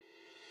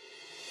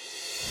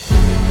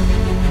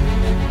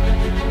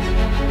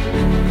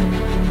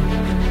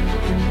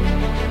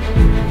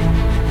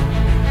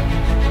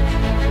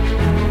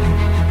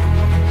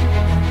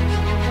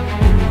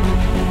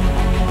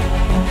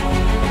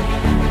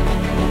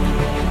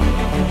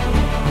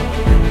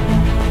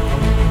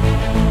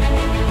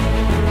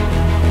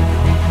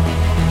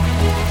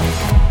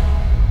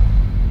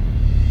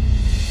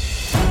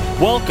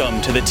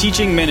Welcome to the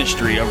teaching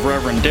ministry of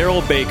Reverend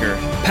Daryl Baker,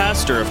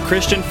 pastor of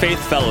Christian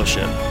Faith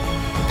Fellowship.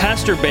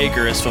 Pastor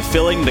Baker is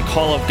fulfilling the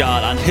call of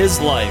God on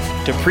his life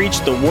to preach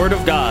the Word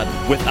of God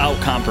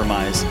without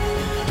compromise,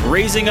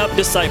 raising up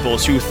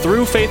disciples who,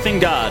 through faith in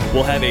God,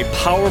 will have a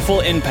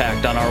powerful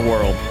impact on our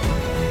world.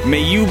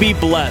 May you be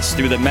blessed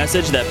through the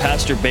message that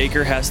Pastor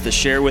Baker has to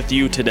share with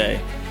you today.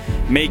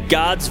 May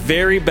God's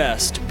very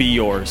best be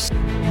yours.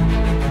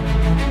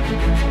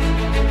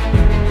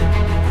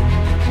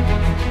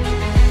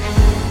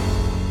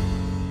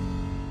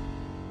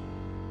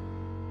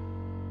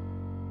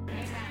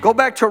 Go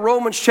back to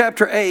Romans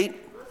chapter 8.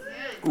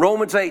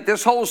 Romans 8.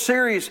 This whole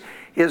series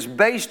is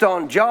based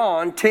on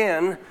John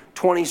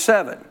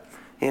 10:27.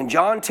 In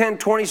John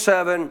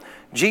 10:27,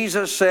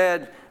 Jesus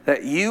said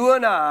that you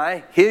and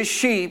I, his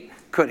sheep,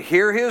 could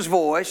hear his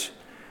voice.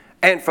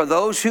 And for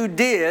those who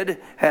did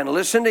and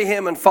listen to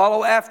him and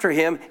follow after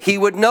him, he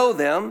would know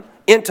them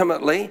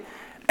intimately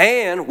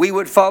and we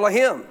would follow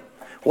him.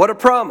 What a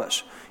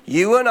promise.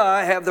 You and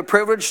I have the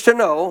privilege to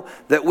know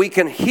that we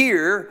can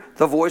hear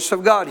the voice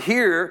of God,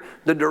 hear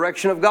the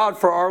direction of God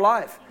for our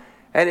life.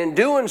 And in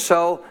doing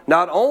so,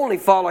 not only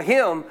follow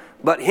him,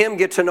 but him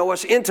get to know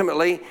us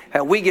intimately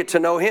and we get to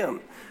know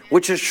him,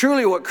 which is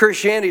truly what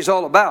Christianity is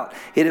all about.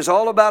 It is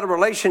all about a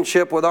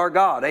relationship with our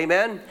God.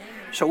 Amen?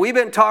 So we've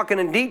been talking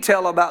in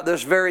detail about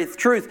this very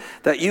truth,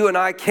 that you and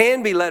I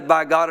can be led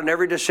by God in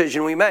every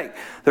decision we make.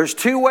 There's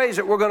two ways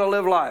that we're going to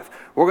live life.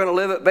 We're going to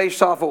live it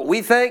based off of what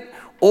we think,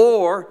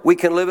 or we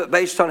can live it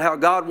based on how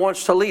God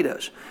wants to lead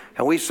us.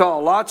 And we saw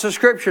lots of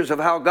scriptures of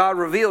how God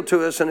revealed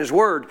to us in his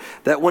word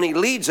that when he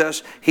leads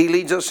us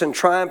in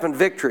triumph and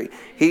victory.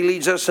 He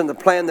leads us in the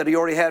plan that he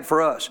already had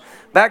for us.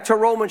 Back to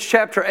Romans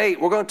chapter 8.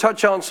 We're going to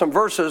touch on some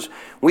verses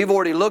we've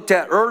already looked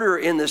at earlier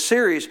in this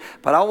series,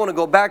 but I want to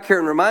go back here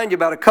and remind you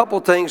about a couple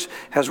things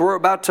as we're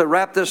about to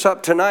wrap this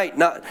up tonight.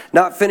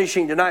 Not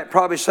finishing tonight,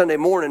 probably Sunday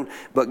morning,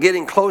 but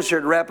getting closer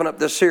to wrapping up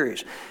this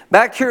series.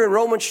 Back here in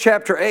Romans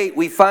chapter 8,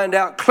 we find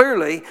out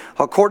clearly,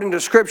 according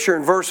to Scripture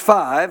in verse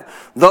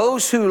 5,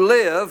 those who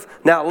live,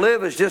 now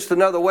live is just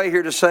another way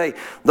here to say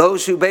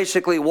those who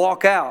basically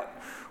walk out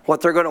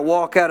what they're going to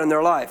walk out in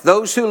their life.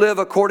 Those who live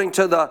according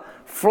to the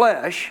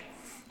flesh,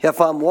 if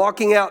I'm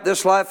walking out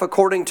this life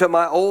according to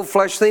my old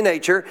fleshly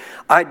nature,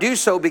 I do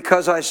so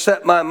because I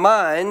set my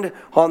mind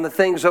on the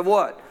things of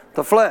what?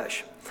 The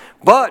flesh.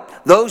 But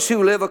those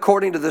who live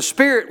according to the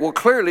Spirit will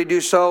clearly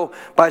do so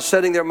by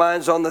setting their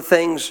minds on the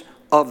things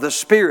of the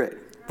Spirit.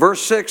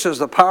 Verse 6 is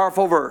the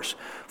powerful verse.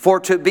 For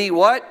to be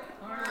what?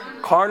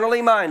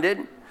 Carnally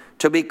minded.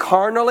 To be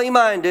carnally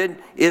minded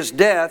is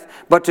death,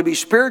 but to be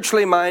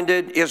spiritually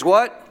minded is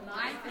what?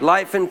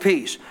 Life and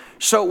peace.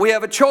 So we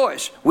have a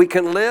choice. We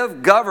can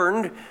live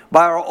governed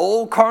by our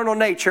old carnal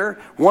nature.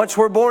 Once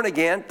we're born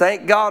again,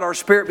 thank God our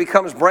spirit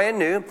becomes brand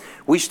new.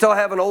 We still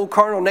have an old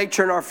carnal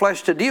nature in our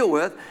flesh to deal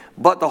with,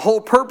 but the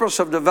whole purpose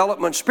of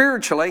development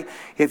spiritually,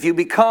 if you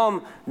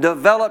become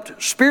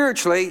developed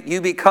spiritually,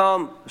 you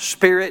become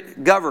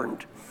spirit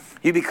governed.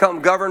 You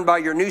become governed by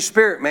your new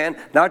spirit, man,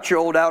 not your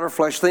old outer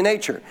fleshly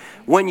nature.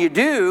 When you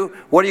do,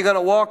 what are you going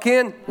to walk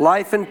in?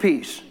 Life and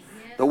peace.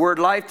 The word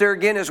life there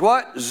again is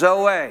what?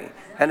 Zoe.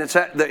 And it's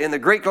in the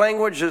Greek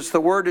language, it's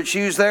the word that's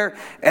used there.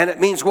 And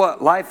it means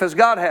what? Life as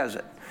God has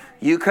it.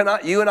 You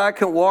and I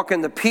can walk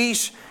in the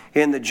peace,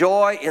 in the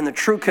joy, in the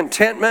true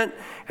contentment,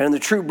 and in the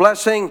true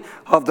blessing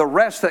of the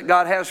rest that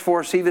God has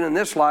for us even in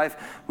this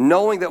life,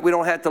 knowing that we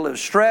don't have to live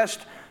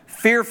stressed,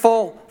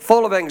 fearful,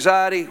 full of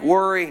anxiety,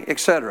 worry,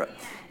 etc.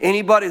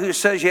 Anybody who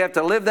says you have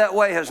to live that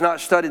way has not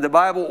studied the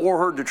Bible or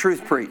heard the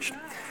truth preached.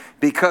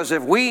 Because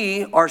if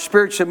we are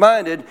spiritually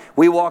minded,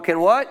 we walk in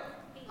what?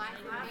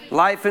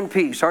 Life and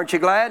peace. Aren't you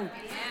glad?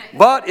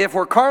 But if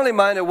we're carnally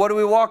minded, what do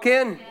we walk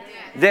in?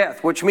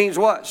 Death, which means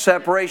what?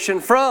 Separation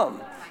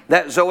from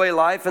that Zoe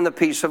life and the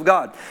peace of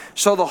God.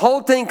 So the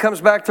whole thing comes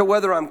back to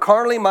whether I'm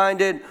carnally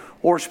minded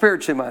or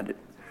spiritually minded.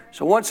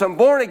 So once I'm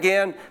born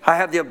again, I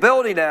have the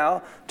ability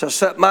now to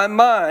set my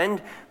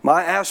mind,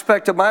 my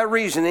aspect of my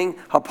reasoning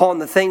upon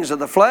the things of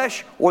the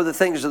flesh or the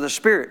things of the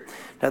Spirit.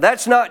 Now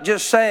that's not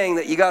just saying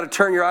that you got to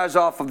turn your eyes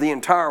off of the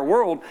entire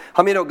world.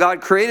 How many know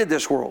God created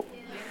this world?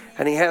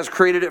 And he has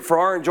created it for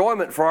our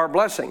enjoyment, for our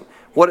blessing.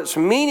 What its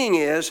meaning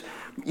is,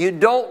 you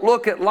don't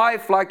look at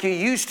life like you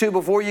used to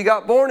before you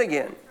got born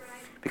again.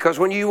 Because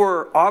when you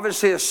were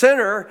obviously a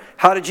sinner,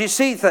 how did you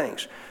see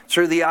things?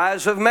 Through the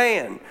eyes of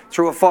man,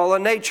 through a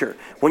fallen nature.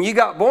 When you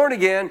got born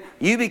again,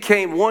 you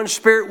became one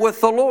spirit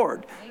with the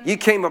Lord. You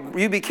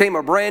became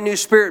a brand new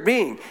spirit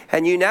being.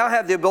 And you now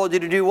have the ability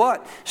to do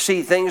what?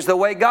 See things the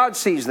way God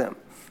sees them.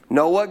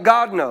 Know what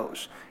God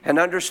knows. And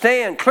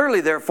understand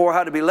clearly, therefore,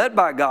 how to be led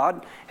by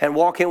God and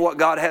walk in what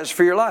God has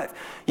for your life.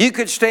 You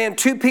could stand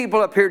two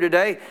people up here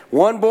today,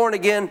 one born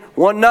again,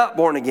 one not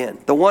born again.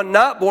 The one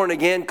not born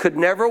again could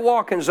never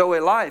walk in Zoe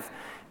life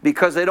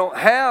because they don't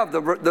have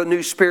the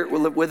new spirit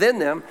within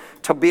them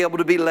to be able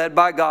to be led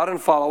by God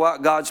and follow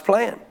out God's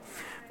plan.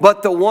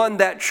 But the one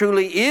that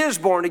truly is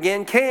born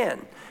again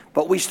can.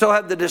 But we still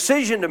have the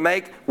decision to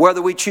make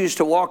whether we choose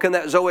to walk in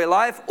that Zoe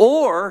life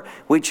or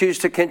we choose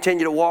to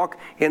continue to walk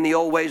in the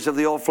old ways of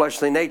the old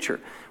fleshly nature.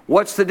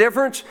 What's the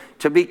difference?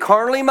 To be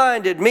carnally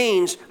minded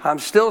means I'm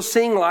still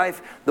seeing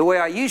life the way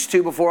I used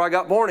to before I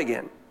got born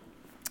again.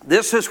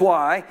 This is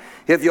why,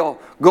 if you'll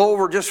go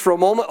over just for a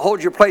moment,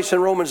 hold your place in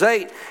Romans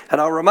 8,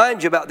 and I'll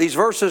remind you about these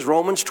verses,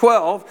 Romans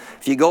 12.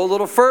 If you go a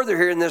little further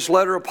here in this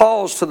letter of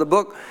Paul's to the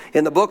book,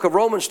 in the book of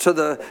Romans to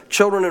the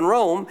children in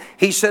Rome,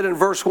 he said in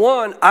verse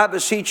 1, I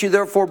beseech you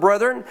therefore,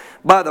 brethren,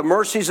 by the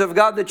mercies of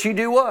God, that you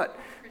do what?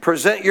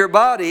 Present your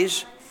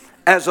bodies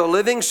as a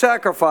living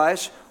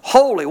sacrifice,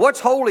 holy.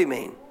 What's holy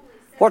mean?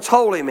 What's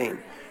holy mean?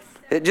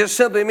 It just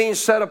simply means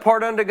set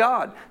apart unto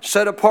God.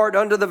 Set apart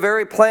under the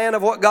very plan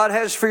of what God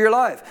has for your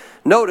life.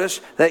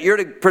 Notice that you're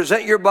to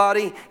present your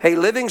body a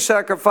living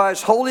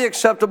sacrifice, wholly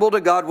acceptable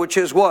to God, which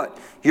is what?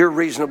 Your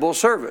reasonable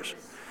service.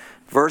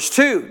 Verse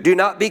 2, do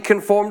not be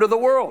conformed to the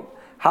world.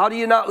 How do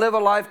you not live a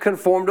life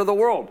conformed to the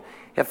world?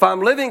 If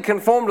I'm living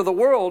conformed to the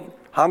world,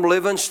 I'm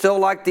living still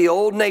like the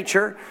old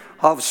nature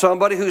of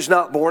somebody who's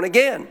not born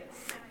again.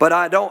 But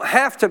I don't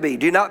have to be.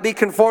 Do not be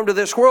conformed to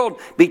this world.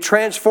 Be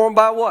transformed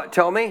by what?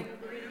 Tell me.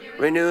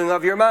 Renewing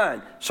of your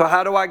mind. So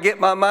how do I get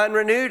my mind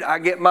renewed? I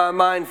get my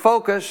mind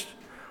focused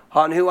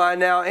on who I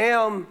now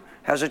am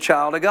as a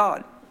child of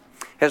God.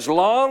 As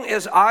long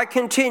as I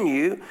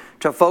continue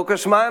to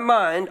focus my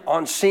mind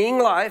on seeing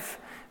life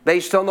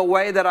based on the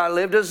way that I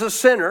lived as a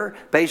sinner,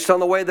 based on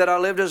the way that I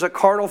lived as a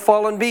carnal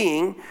fallen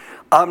being,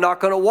 I'm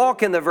not going to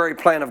walk in the very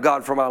plan of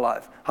God for my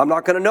life. I'm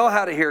not going to know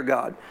how to hear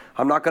God.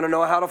 I'm not going to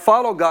know how to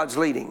follow God's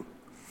leading.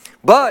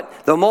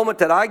 But the moment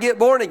that I get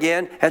born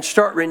again and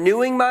start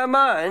renewing my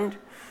mind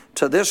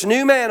to this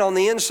new man on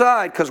the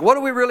inside, because what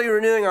are we really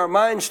renewing our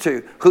minds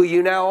to? Who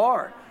you now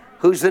are.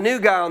 Who's the new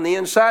guy on the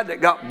inside that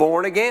got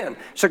born again.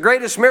 It's the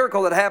greatest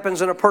miracle that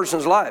happens in a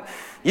person's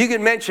life. You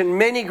can mention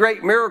many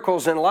great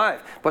miracles in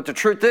life, but the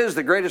truth is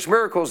the greatest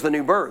miracle is the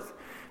new birth.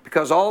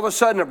 Because all of a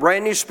sudden a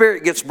brand new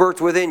spirit gets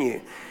birthed within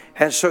you.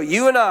 And so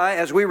you and I,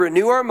 as we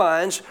renew our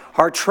minds,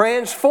 are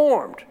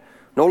transformed.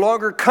 No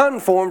longer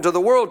conformed to the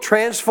world,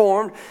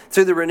 transformed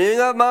through the renewing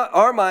of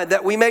our mind,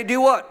 that we may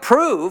do what?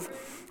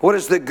 Prove what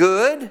is the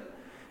good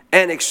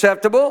and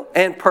acceptable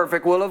and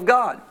perfect will of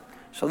God.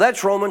 So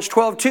that's Romans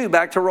 12:2,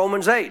 back to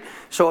Romans 8.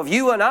 So if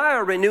you and I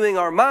are renewing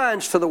our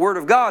minds to the Word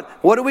of God,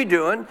 what are we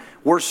doing?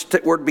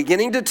 We're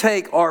beginning to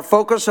take our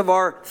focus of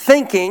our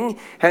thinking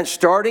and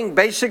starting,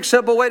 basic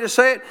simple way to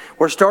say it,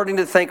 we're starting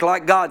to think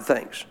like God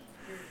thinks.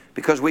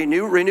 Because we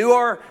renew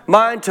our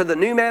mind to the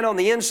new man on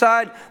the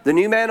inside. The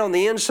new man on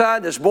the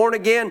inside that's born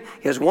again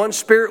is one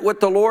spirit with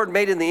the Lord,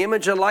 made in the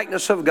image and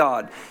likeness of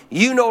God.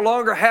 You no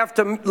longer have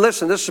to,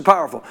 listen, this is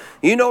powerful.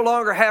 You no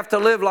longer have to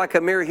live like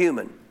a mere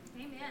human.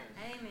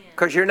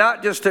 Because you're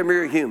not just a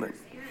mere human.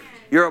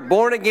 You're a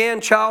born again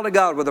child of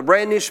God with a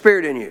brand new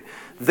spirit in you.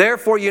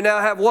 Therefore you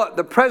now have what?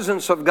 The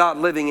presence of God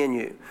living in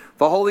you.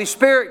 The Holy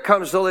Spirit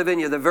comes to live in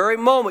you. The very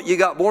moment you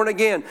got born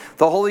again,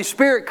 the Holy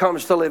Spirit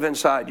comes to live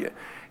inside you.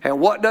 And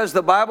what does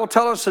the Bible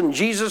tell us in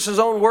Jesus'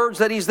 own words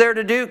that He's there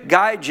to do?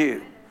 Guide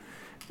you.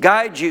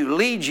 Guide you,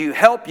 lead you,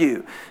 help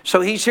you.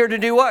 So He's here to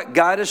do what?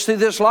 Guide us through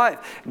this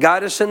life.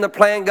 Guide us in the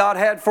plan God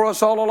had for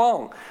us all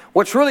along.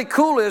 What's really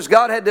cool is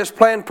God had this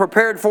plan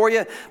prepared for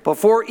you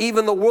before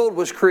even the world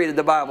was created,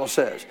 the Bible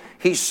says.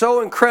 He's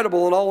so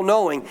incredible and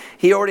all-knowing,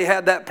 He already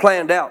had that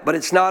planned out. But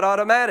it's not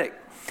automatic.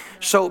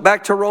 So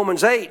back to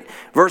Romans 8,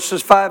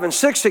 verses 5 and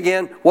 6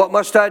 again. What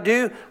must I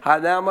do? I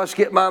now must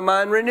get my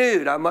mind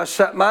renewed. I must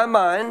set my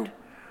mind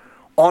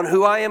on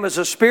who I am as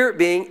a spirit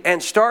being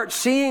and start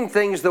seeing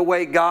things the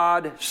way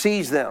God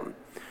sees them.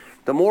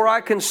 The more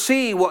I can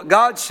see what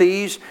God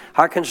sees,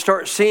 I can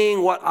start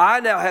seeing what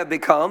I now have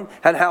become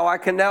and how I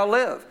can now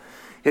live.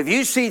 If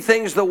you see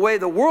things the way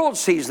the world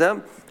sees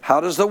them,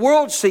 how does the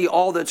world see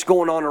all that's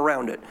going on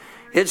around it?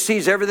 It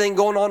sees everything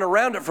going on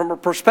around it from a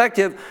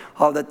perspective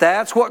of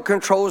that's what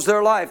controls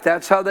their life.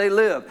 That's how they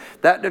live.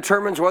 That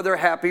determines whether they're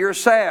happy or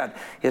sad.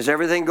 Is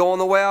everything going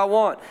the way I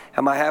want?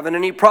 Am I having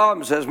any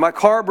problems? Has my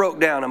car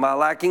broke down? Am I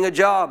lacking a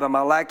job? Am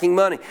I lacking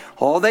money?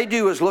 All they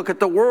do is look at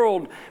the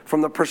world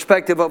from the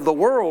perspective of the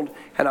world,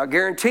 and I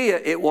guarantee you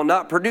it will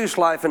not produce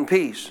life and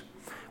peace.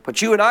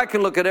 But you and I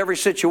can look at every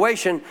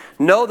situation,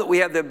 know that we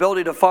have the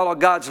ability to follow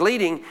God's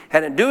leading,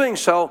 and in doing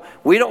so,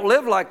 we don't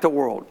live like the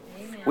world.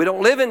 We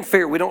don't live in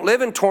fear. We don't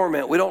live in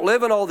torment. We don't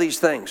live in all these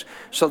things.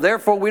 So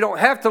therefore, we don't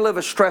have to live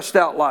a stressed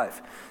out life.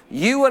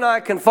 You and I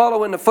can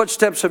follow in the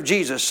footsteps of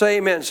Jesus. Say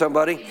amen,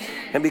 somebody. Amen.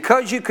 And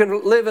because you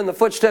can live in the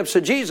footsteps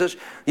of Jesus,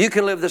 you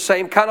can live the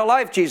same kind of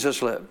life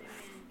Jesus lived.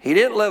 He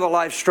didn't live a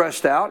life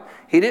stressed out.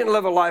 He didn't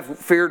live a life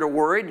feared or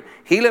worried.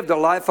 He lived a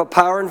life of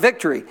power and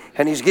victory.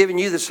 And He's given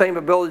you the same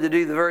ability to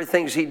do the very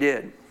things He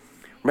did.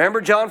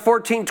 Remember John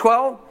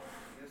 14:12?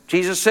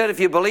 Jesus said, if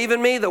you believe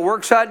in me, the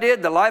works I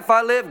did, the life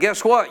I live,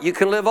 guess what? You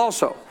can live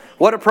also.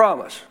 What a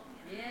promise.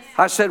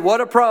 I said, what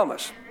a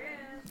promise.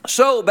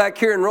 So back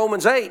here in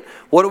Romans 8,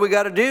 what do we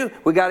got to do?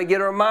 We got to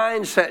get our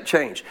mindset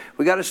changed.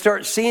 We got to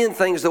start seeing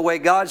things the way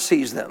God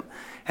sees them.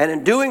 And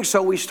in doing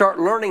so, we start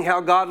learning how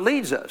God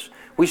leads us.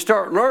 We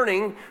start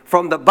learning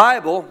from the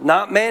Bible,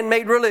 not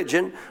man-made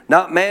religion,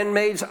 not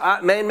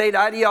man-made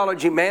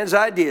ideology, man's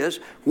ideas.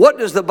 What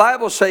does the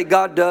Bible say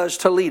God does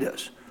to lead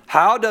us?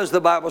 How does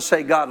the Bible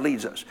say God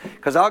leads us?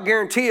 Because I'll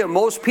guarantee you,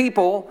 most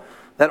people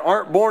that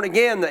aren't born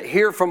again, that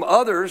hear from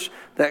others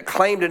that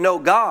claim to know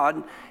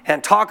God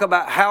and talk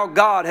about how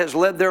God has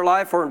led their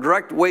life or in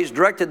direct ways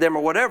directed them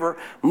or whatever,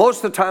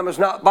 most of the time is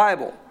not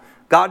Bible.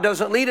 God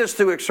doesn't lead us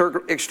through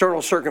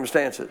external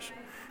circumstances.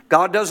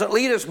 God doesn't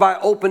lead us by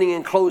opening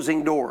and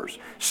closing doors.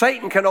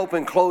 Satan can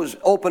open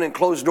and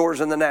close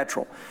doors in the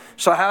natural.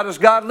 So how does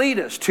God lead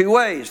us? Two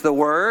ways, the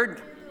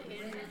Word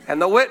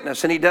and the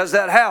witness. And He does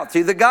that how?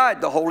 Through the guide,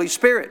 the Holy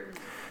Spirit.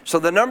 So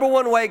the number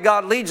one way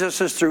God leads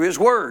us is through His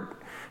Word.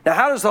 Now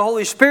how does the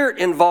Holy Spirit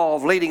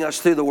involve leading us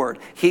through the Word?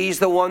 He's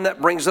the one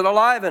that brings it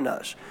alive in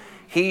us.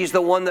 He's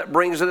the one that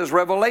brings it as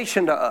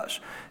revelation to us.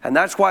 And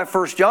that's why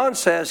 1 John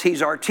says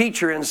He's our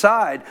teacher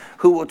inside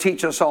who will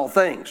teach us all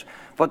things.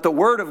 But the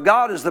Word of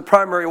God is the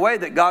primary way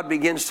that God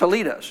begins to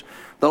lead us.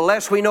 The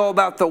less we know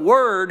about the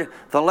Word,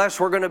 the less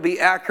we're going to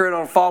be accurate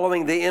on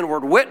following the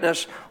inward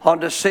witness on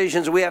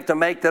decisions we have to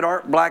make that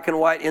aren't black and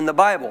white in the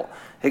Bible.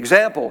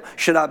 Example,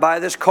 should I buy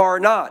this car or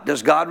not?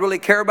 Does God really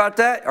care about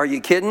that? Are you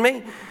kidding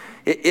me?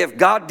 If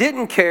God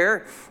didn't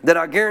care, then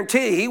I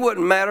guarantee you, He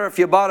wouldn't matter if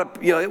you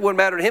bought it wouldn't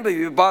matter to Him if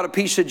you bought a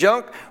piece of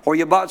junk or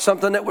you bought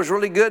something that was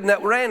really good and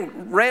that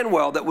ran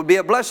well, that would be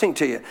a blessing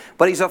to you.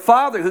 But He's a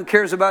father who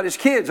cares about His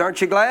kids. Aren't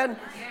you glad?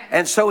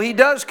 And so He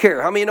does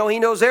care. How many know He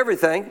knows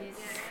everything?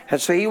 And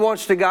so He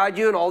wants to guide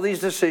you in all these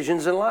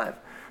decisions in life.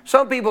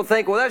 Some people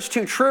think, well, that's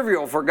too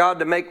trivial for God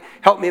to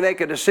help me make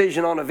a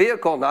decision on a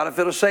vehicle. Not if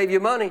it'll save you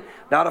money.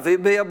 Not if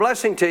it'll be a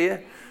blessing to you.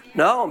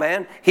 No,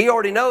 man. He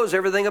already knows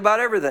everything about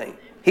everything.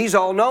 He's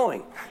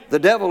all-knowing. The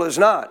devil is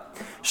not.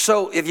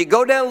 So if you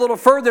go down a little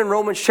further in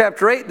Romans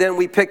chapter 8, then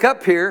we pick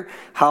up here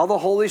how the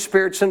Holy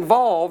Spirit's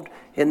involved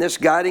in this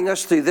guiding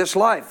us through this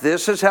life.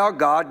 This is how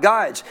God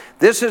guides.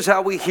 This is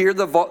how we hear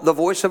the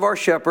voice of our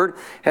shepherd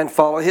and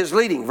follow His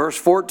leading. Verse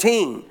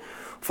 14,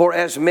 for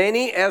as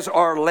many as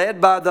are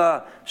led by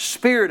the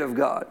Spirit of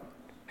God.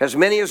 As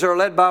many as are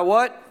led by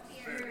what?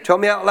 Spirit. Tell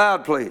me out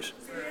loud, please.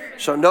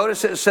 So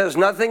notice it says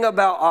nothing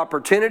about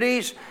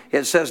opportunities.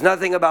 It says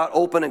nothing about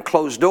open and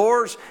closed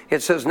doors.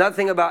 It says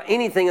nothing about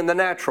anything in the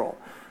natural.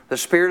 The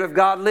Spirit of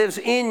God lives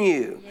in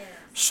you. Yes.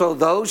 So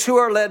those who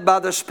are led by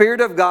the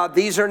Spirit of God,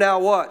 these are now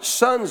what?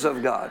 Sons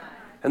of God.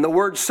 And the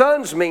word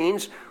sons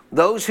means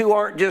those who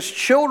aren't just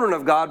children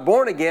of God,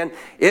 born again.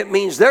 It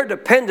means they're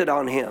dependent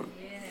on Him.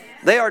 Yes.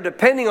 They are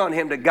depending on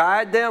Him to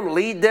guide them,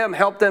 lead them,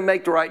 help them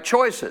make the right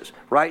choices,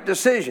 right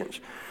decisions.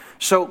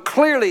 So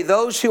clearly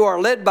those who are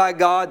led by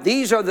God,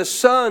 these are the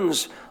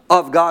sons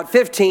of God.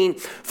 15,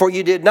 for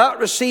you did not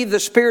receive the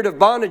spirit of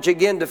bondage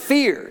again to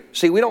fear.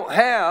 See, we don't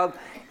have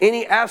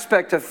any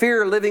aspect of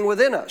fear living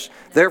within us.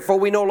 Therefore,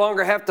 we no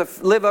longer have to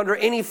live under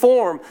any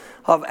form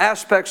of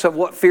aspects of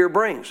what fear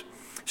brings.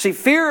 See,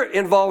 fear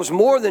involves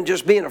more than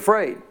just being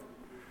afraid.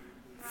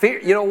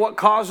 Fear, you know what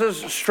causes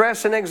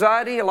stress and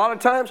anxiety a lot of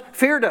times?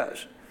 Fear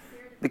does.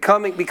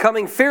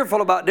 Becoming fearful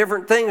about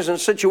different things and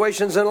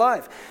situations in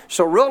life.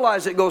 So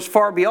realize it goes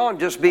far beyond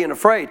just being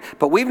afraid.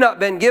 But we've not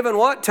been given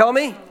what? Tell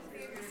me.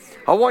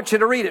 I want you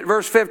to read it.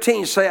 Verse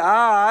 15. Say,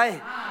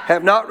 I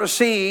have not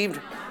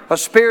received a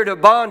spirit of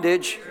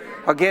bondage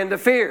again to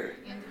fear.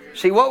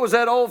 See, what was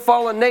that old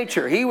fallen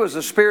nature? He was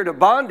the spirit of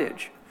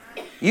bondage.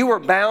 You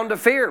were bound to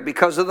fear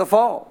because of the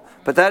fall.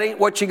 But that ain't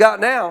what you got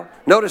now.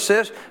 Notice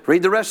this.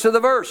 Read the rest of the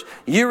verse.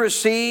 You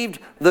received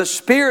the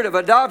spirit of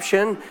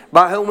adoption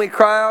by whom we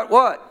cry out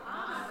what?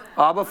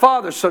 Abba,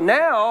 Father. So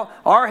now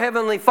our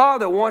Heavenly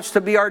Father wants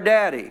to be our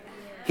daddy.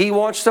 He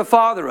wants to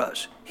father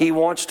us. He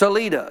wants to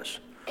lead us.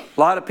 A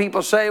lot of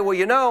people say, well,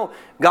 you know,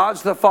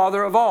 God's the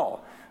Father of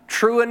all.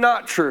 True and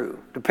not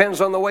true. Depends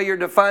on the way you're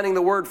defining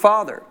the word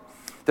Father.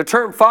 The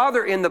term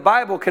Father in the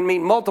Bible can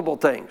mean multiple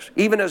things,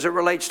 even as it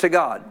relates to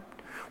God.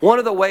 One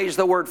of the ways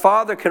the word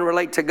Father can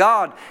relate to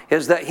God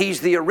is that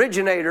He's the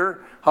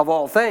originator of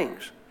all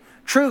things.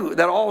 True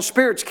that all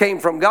spirits came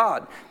from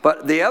God,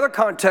 but the other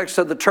context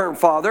of the term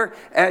Father,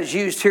 as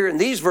used here in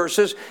these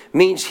verses,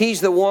 means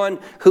He's the one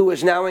who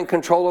is now in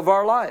control of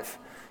our life.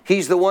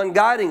 He's the one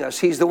guiding us.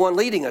 He's the one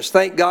leading us.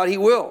 Thank God He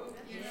will.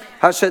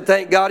 I said,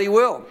 thank God He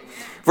will.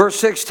 Verse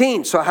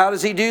 16, so how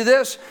does He do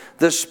this?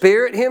 The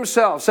Spirit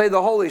Himself, say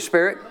the Holy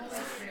Spirit.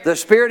 The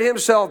Spirit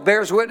Himself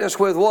bears witness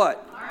with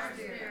what?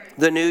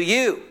 The new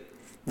you,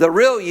 the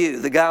real you,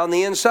 the guy on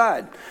the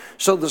inside.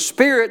 So the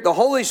Spirit, the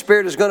Holy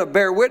Spirit, is going to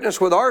bear witness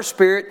with our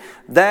spirit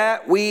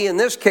that we, in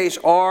this case,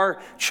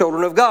 are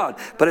children of God.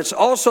 But it's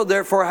also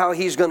therefore how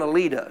He's going to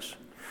lead us.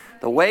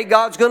 The way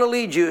God's going to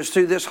lead you is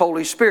through this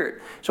Holy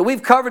Spirit. So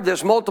we've covered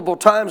this multiple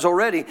times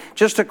already.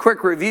 Just a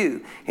quick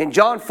review. In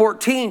John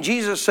 14,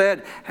 Jesus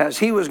said, as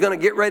He was going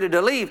to get ready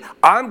to leave,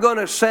 I'm going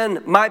to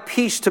send my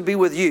peace to be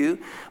with you.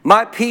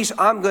 My peace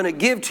I'm going to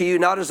give to you,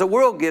 not as the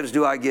world gives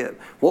do I give.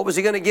 What was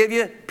He going to give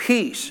you?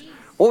 Peace.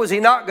 What was He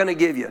not going to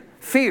give you?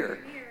 Fear.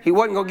 He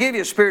wasn't going to give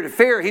you a spirit of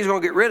fear. He's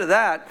going to get rid of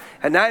that.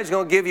 And now he's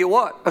going to give you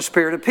what? A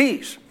spirit of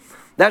peace.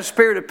 That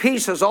spirit of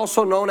peace is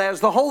also known as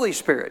the Holy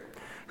Spirit,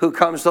 who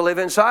comes to live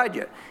inside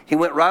you. He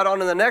went right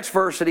on in the next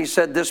verse and he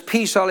said, this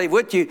peace I leave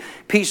with you,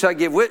 peace I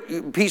give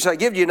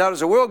to you, not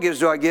as the world gives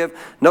do I give.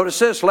 Notice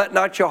this, let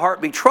not your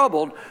heart be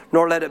troubled,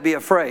 nor let it be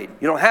afraid.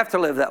 You don't have to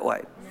live that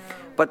way.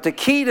 But the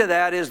key to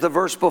that is the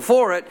verse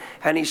before it,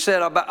 and he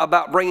said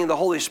about bringing the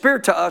Holy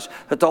Spirit to us,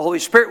 that the Holy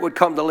Spirit would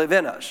come to live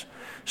in us.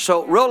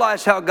 So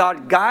realize how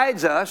God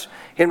guides us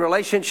in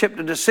relationship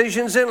to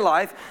decisions in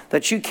life,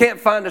 that you can't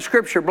find a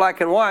scripture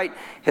black and white,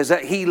 is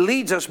that he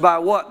leads us by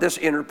what? This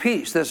inner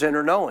peace, this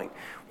inner knowing.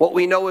 What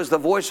we know is the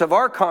voice of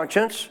our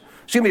conscience,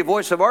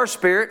 voice of our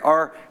spirit,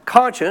 our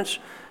conscience,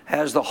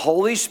 as the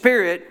Holy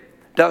Spirit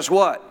does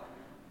what?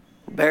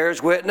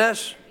 Bears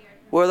witness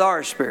with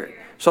our spirit.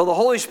 So the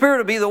Holy Spirit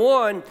will be the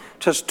one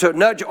to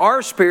nudge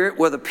our spirit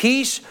with a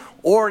peace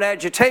or an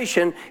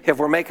agitation if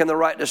we're making the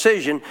right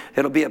decision.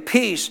 It'll be a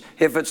peace.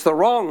 If it's the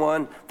wrong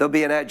one, there'll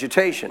be an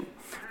agitation.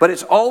 But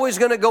it's always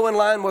going to go in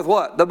line with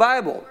what? The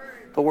Bible,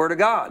 the Word of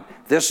God.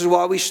 This is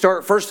why we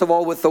start, first of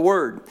all, with the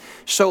Word.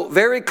 So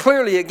very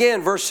clearly,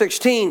 again, verse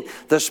 16,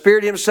 the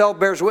Spirit himself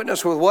bears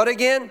witness with what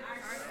again?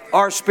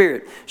 Our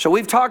spirit. So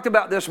we've talked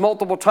about this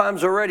multiple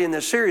times already in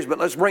this series, but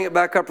let's bring it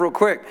back up real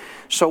quick.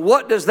 So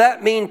what does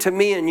that mean to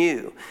me and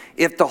you?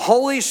 If the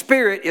Holy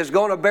Spirit is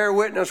going to bear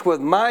witness with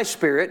my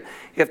spirit,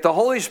 if the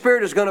Holy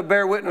Spirit is going to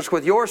bear witness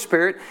with your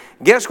spirit,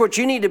 guess what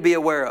you need to be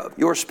aware of?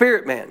 Your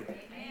spirit man.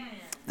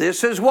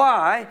 This is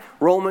why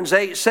Romans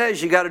 8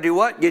 says you got to do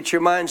what? Get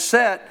your mind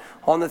set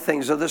on the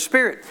things of the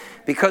Spirit.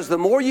 Because the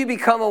more you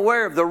become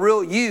aware of the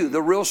real you,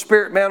 the real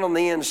spirit man on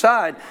the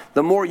inside,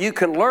 the more you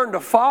can learn to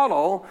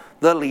follow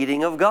the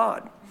leading of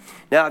God.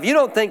 Now, if you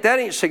don't think that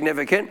ain't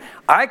significant,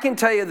 I can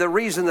tell you the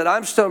reason that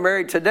I'm still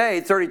married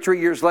today, 33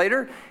 years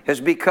later,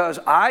 is because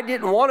I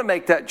didn't want to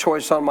make that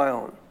choice on my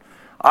own.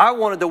 I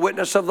wanted the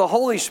witness of the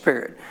Holy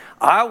Spirit.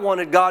 I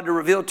wanted God to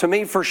reveal to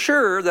me for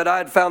sure that I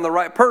had found the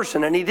right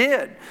person, and He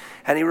did.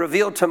 And He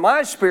revealed to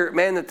my spirit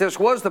man that this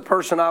was the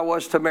person I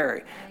was to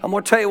marry. I'm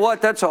going to tell you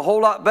what, that's a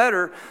whole lot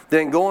better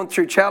than going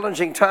through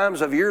challenging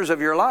times of years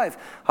of your life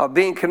of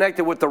being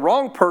connected with the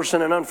wrong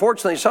person, and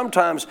unfortunately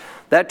sometimes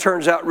that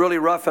turns out really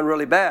rough and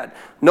really bad.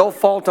 No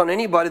fault on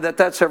anybody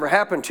that's ever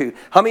happened to.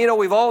 How many of you know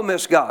we've all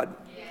missed God?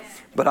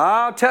 But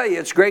I'll tell you,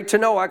 it's great to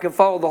know I can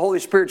follow the Holy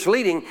Spirit's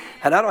leading,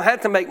 and I don't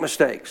have to make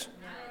mistakes.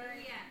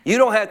 You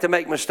don't have to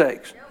make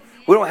mistakes.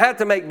 We don't have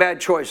to make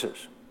bad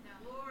choices.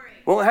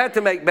 We don't have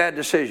to make bad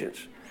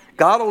decisions.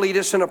 God will lead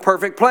us in a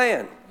perfect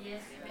plan.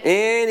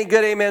 Any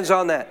good amens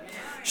on that?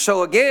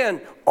 So again,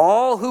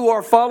 all who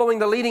are following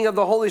the leading of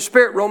the Holy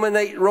Spirit, Romans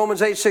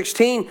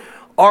 8:16,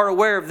 are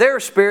aware of their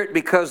spirit,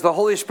 because the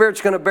Holy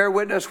Spirit's going to bear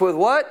witness with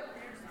what?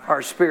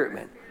 Our spirit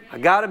man. I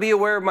got to be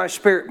aware of my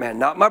spirit man,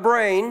 not my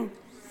brain.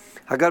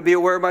 I got to be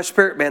aware of my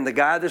spirit man, the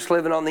guy that's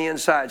living on the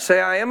inside. Say,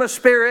 I am a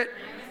spirit.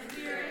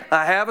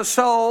 I have a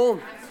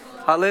soul.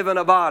 I live in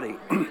a body.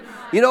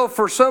 You know,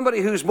 for somebody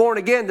who's born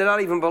again to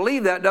not even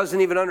believe that, doesn't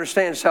even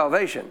understand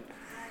salvation.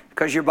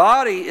 Because your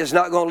body is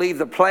not going to leave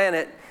the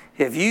planet.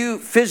 If you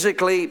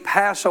physically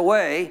pass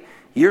away,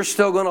 you're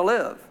still going to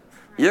live.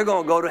 You're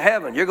going to go to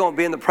heaven. You're going to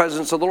be in the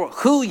presence of the Lord.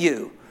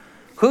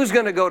 Who's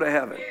going to go to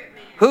heaven?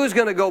 Who's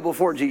going to go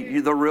before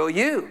Jesus? The real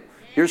you.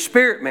 Your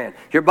spirit man.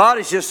 Your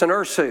body's just an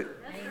earth suit.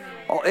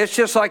 It's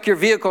just like your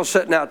vehicle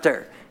sitting out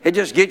there. It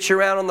just gets you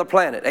around on the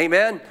planet.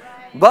 Amen?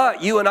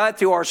 But you and I,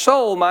 through our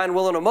soul, mind,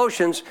 will, and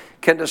emotions,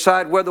 can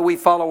decide whether we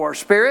follow our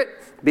spirit,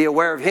 be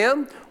aware of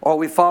Him, or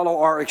we follow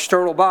our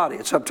external body.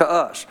 It's up to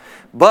us.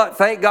 But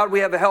thank God we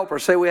have a helper.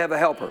 Say we have a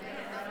helper.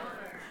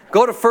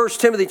 Go to 1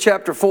 Timothy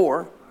chapter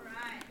 4.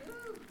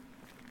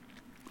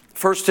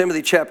 1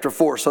 Timothy chapter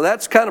 4. So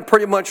that's kind of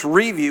pretty much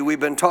review. We've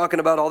been talking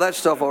about all that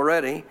stuff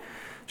already.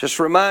 Just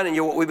reminding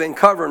you what we've been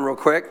covering real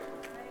quick.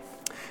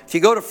 If you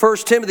go to 1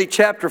 Timothy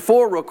chapter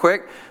 4 real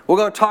quick, we're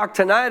going to talk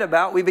tonight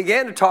about, we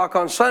began to talk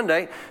on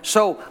Sunday,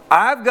 so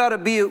I've got to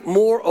be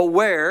more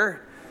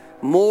aware,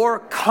 more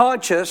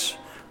conscious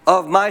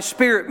of my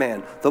spirit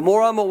man. The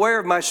more I'm aware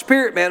of my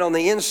spirit man on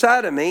the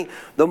inside of me,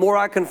 the more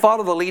I can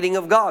follow the leading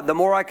of God. The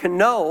more I can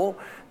know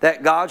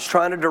that God's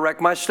trying to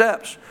direct my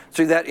steps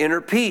through that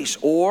inner peace.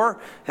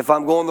 Or, if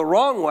I'm going the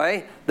wrong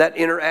way, that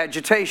inner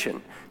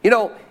agitation. You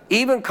know,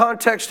 even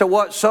context to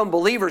what some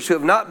believers who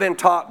have not been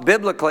taught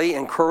biblically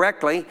and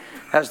correctly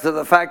as to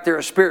the fact they're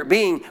a spirit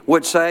being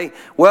would say,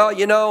 well,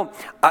 you know,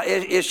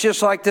 it's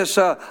just like this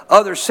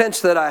other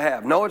sense that I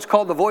have. No, it's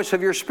called the voice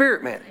of your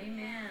spirit man.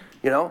 Amen.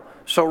 You know,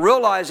 so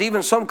realize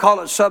even some call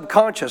it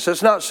subconscious.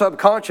 It's not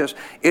subconscious.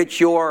 It's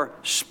your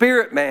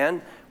spirit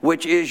man,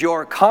 which is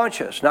your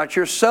conscious, not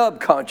your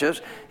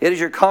subconscious. It is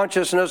your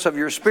consciousness of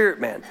your spirit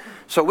man.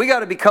 So we got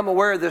to become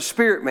aware of this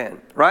spirit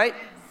man, right?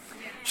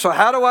 So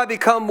how do I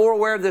become more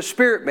aware of the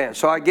spirit man?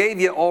 So I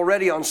gave you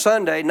already on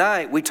Sunday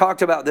night, we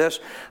talked about this.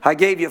 I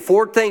gave you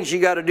 4 things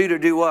you got to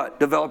do what?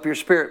 Develop your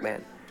spirit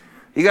man.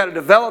 You got to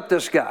develop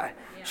this guy.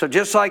 So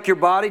just like your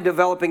body,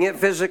 developing it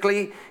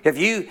physically, if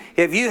you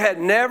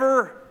had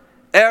never,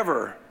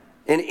 ever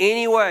in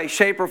any way,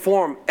 shape, or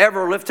form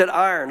ever lifted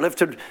iron,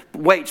 lifted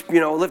weights,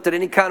 lifted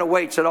any kind of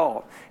weights at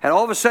all. And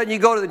all of a sudden you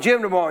go to the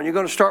gym tomorrow and you're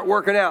going to start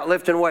working out,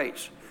 lifting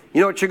weights.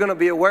 You know what you're going to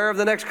be aware of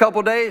the next couple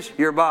of days?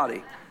 Your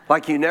body,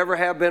 like you never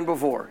have been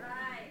before.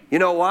 You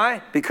know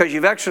why? Because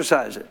you've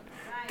exercised it.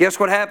 Guess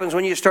what happens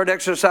when you start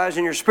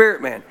exercising your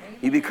spirit man?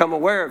 You become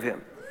aware of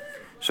him.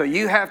 So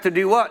you have to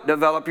do what?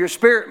 Develop your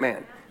spirit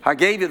man. I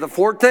gave you the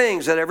 4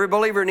 things that every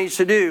believer needs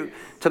to do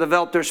to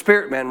develop their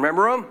spirit man.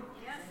 Remember them?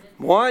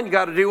 1, you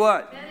got to do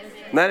what?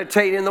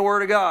 Meditate in the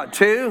Word of God.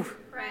 2,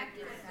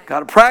 got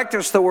to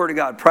practice the Word of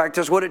God.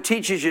 Practice what it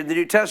teaches you in the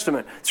New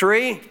Testament.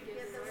 3,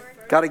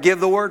 got to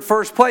give the Word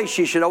first place.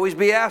 You should always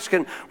be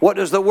asking, what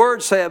does the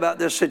Word say about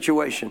this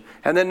situation?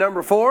 And then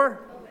number 4,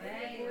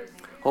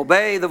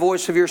 obey the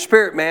voice of your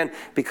spirit man,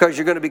 because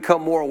you're going to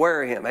become more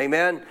aware of him.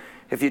 Amen?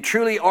 If you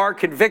truly are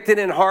convicted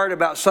in heart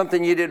about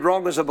something you did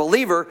wrong as a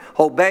believer,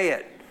 obey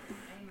it.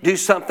 Do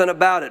something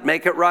about it.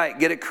 Make it right.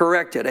 Get it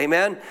corrected.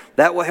 Amen?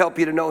 That will help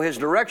you to know his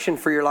direction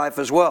for your life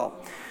as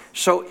well.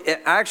 So I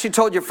actually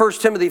told you 1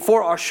 Timothy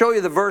 4. I'll show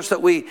you the verse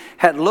that we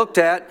had looked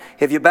at.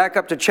 If you back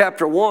up to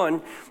chapter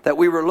 1 that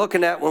we were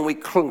looking at when we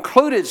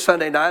concluded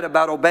Sunday night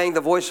about obeying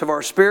the voice of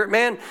our spirit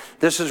man,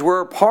 this is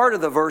where part of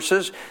the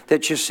verses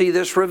that you see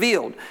this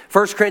revealed.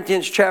 1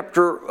 Timothy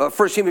chapter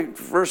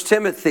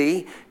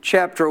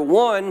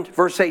 1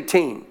 verse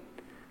 18.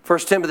 1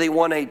 Timothy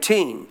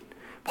 1:18.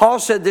 Paul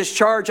said, this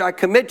charge I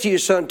commit to you,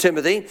 son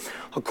Timothy,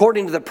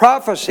 according to the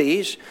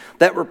prophecies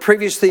that were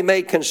previously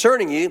made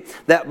concerning you,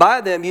 that by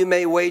them you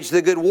may wage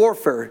the good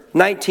warfare.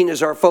 19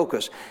 is our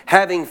focus.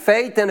 Having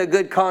faith and a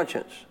good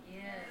conscience.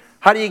 Yes.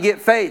 How do you get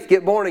faith?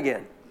 Get born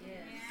again. Yes.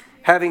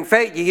 Having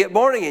faith, you get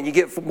born again. You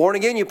get born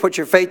again, you put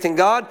your faith in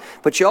God,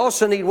 but you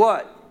also need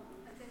what?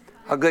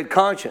 A good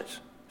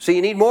conscience. So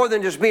you need more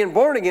than just being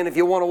born again if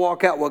you want to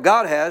walk out what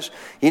God has.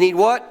 You need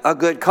what? A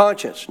good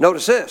conscience.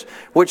 Notice this.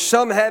 Which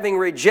some having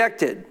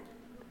rejected.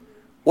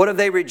 What have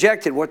they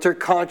rejected? What their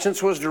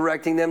conscience was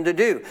directing them to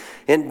do.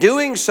 In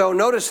doing so,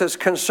 notice this,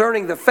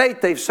 concerning the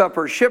faith, they've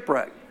suffered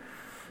shipwreck.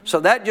 So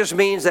that just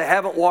means they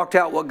haven't walked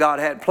out what God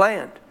had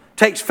planned. It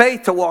takes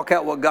faith to walk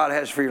out what God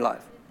has for your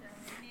life.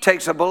 It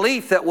takes a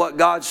belief that what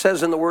God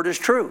says in the Word is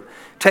true.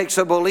 It takes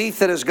a belief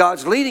that as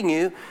God's leading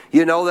you,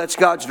 you know that's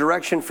God's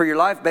direction for your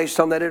life based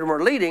on that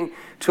inward leading,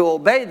 to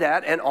obey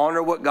that and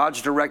honor what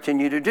God's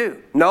directing you to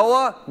do.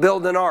 Noah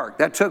built an ark.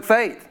 That took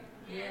faith.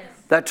 Yes.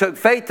 That took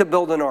faith to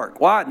build an ark.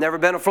 Why? Never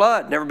been a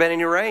flood. Never been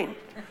any rain.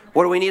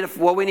 What do we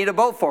need a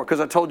boat for? Because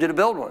I told you to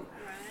build one.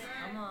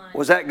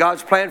 Was that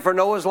God's plan for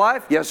Noah's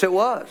life? Yes, it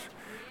was.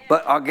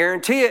 But I'll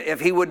guarantee you, if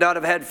he would not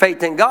have had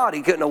faith in God,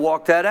 he couldn't have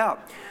walked that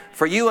out.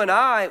 For you and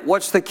I,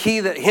 what's the key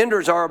that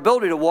hinders our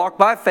ability to walk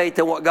by faith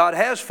in what God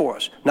has for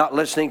us? Not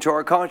listening to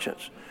our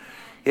conscience.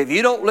 If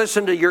you don't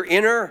listen to your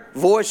inner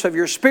voice of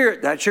your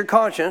spirit, that's your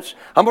conscience.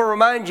 I'm going to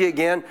remind you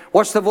again,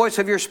 what's the voice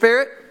of your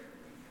spirit?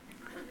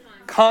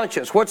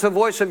 Conscience. What's the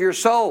voice of your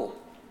soul?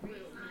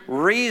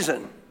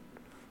 Reason.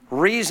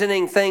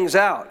 Reasoning things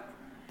out.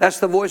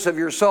 That's the voice of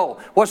your soul.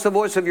 What's the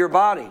voice of your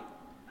body?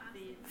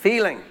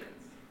 Feeling.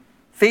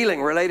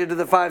 Feeling related to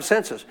the 5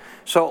 senses.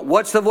 So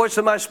what's the voice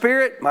of my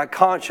spirit? My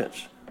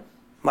conscience.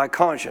 My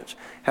conscience.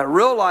 And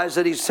realize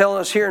that he's telling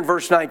us here in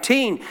verse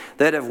 19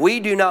 that if we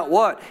do not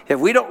what?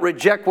 If we don't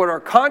reject what our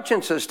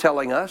conscience is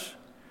telling us,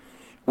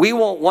 we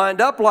won't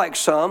wind up like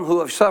some who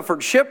have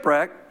suffered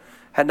shipwreck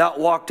and not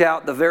walked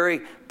out the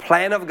very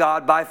plan of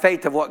God by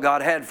faith of what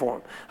God had for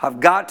them. I've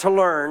got to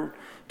learn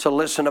to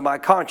listen to my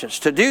conscience.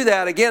 To do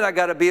that, again, I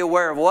got to be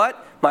aware of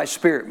what? My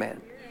spirit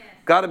man.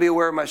 Got to be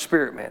aware of my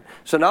spirit man.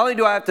 So not only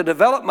do I have to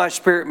develop my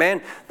spirit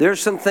man,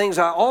 there's some things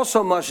I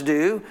also must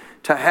do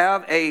to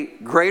have a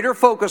greater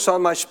focus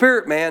on my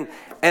spirit man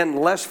and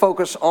less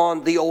focus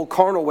on the old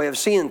carnal way of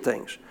seeing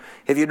things.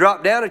 If you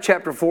drop down to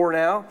chapter 4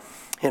 now,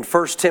 in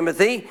 1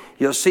 Timothy,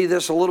 you'll see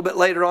this a little bit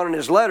later on in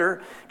his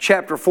letter,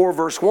 chapter 4,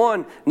 verse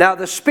 1. Now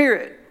the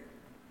Spirit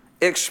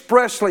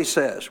expressly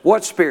says,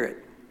 what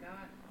Spirit?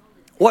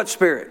 What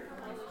Spirit?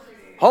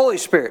 Holy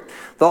Spirit.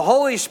 The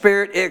Holy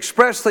Spirit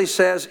expressly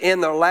says in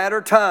the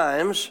latter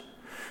times,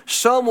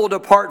 some will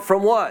depart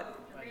from what?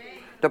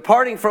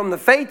 Departing from the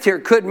faith here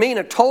could mean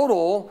a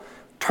total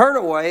turn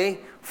away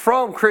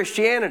from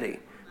Christianity.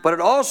 But it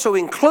also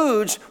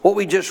includes what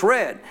we just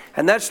read.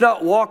 And that's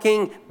not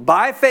walking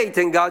by faith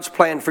in God's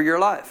plan for your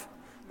life.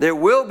 There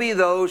will be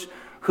those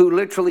who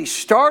literally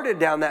started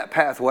down that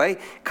pathway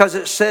because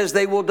it says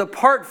they will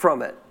depart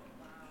from it.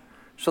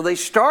 So they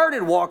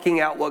started walking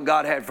out what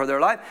God had for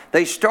their life.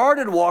 They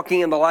started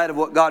walking in the light of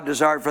what God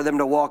desired for them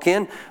to walk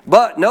in.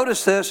 But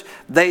notice this,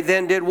 they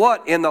then did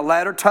what? In the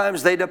latter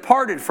times they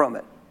departed from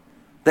it.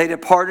 They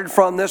departed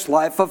from this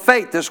life of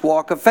faith, this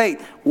walk of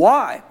faith.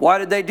 Why? Why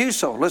did they do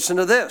so? Listen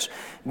to this.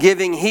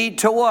 Giving heed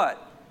to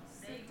what?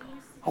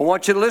 I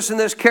want you to listen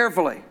to this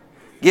carefully.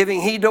 Giving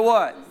heed to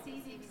what?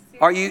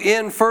 Are you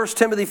in 1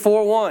 Timothy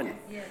 4:1?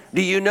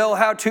 Do you know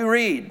how to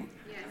read?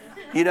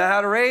 You know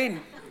how to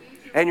read?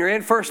 And you're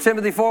in 1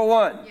 Timothy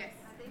 4:1.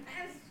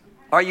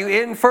 Are you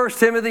in 1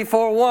 Timothy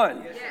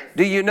 4:1?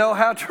 Do you know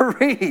how to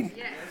read?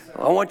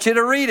 I want you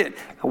to read it.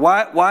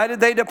 Why did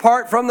they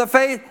depart from the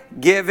faith?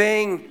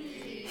 Giving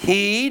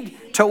heed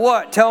to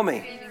what? Tell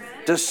me.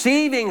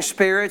 Deceiving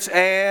spirits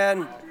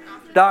and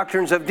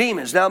doctrines of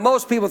demons. Now,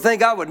 most people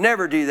think I would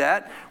never do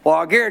that. Well,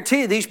 I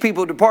guarantee you these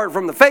people who departed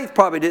from the faith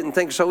probably didn't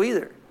think so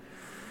either.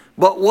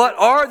 But what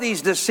are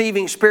these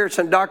deceiving spirits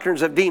and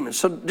doctrines of demons?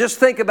 So just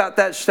think about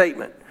that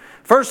statement.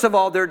 First of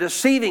all, they're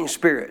deceiving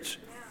spirits.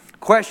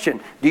 Question,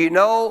 do you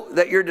know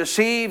that you're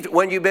deceived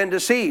when you've been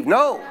deceived?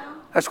 No.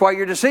 That's why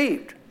you're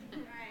deceived.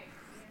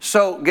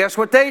 So guess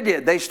what they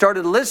did? They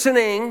started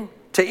listening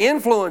to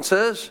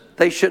influences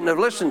they shouldn't have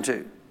listened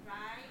to.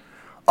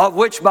 Of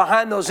which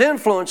behind those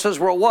influences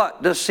were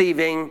what?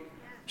 Deceiving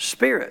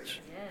spirits.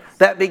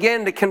 That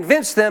began to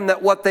convince them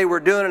that what they were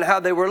doing and how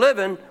they were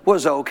living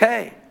was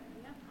okay.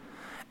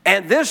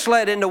 And this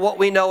led into what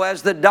we know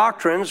as the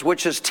doctrines,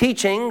 which is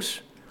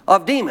teachings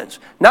of demons.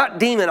 Not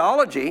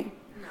demonology.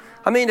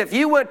 I mean, if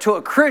you went to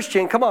a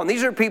Christian, come on,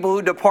 these are people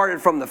who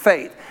departed from the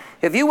faith.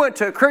 If you went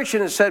to a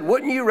Christian and said,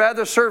 wouldn't you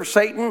rather serve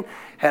Satan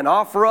and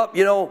offer up,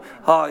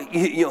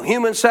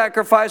 human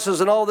sacrifices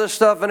and all this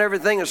stuff and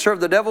everything and serve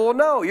the devil? Well,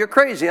 no, you're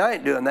crazy. I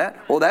ain't doing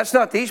that. Well, that's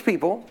not these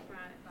people.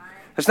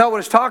 That's not what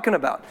it's talking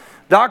about.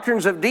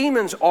 Doctrines of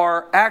demons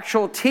are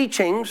actual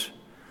teachings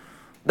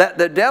that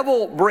the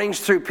devil brings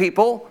through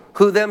people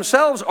who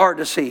themselves are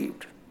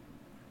deceived.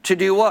 To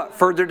do what?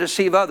 Further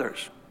deceive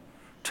others.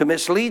 To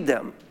mislead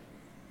them.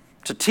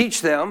 To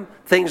teach them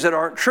things that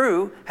aren't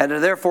true and to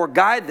therefore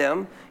guide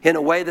them in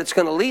a way that's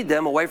going to lead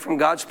them away from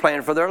God's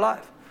plan for their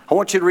life. I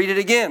want you to read it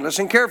again.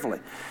 Listen carefully.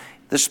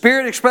 The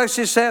Spirit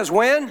expressly says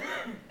when?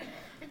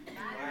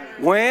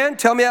 When?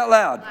 Tell me out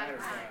loud.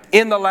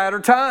 In the latter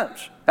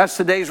times. That's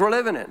the days we're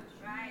living in.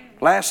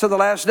 Last of the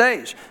last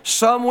days.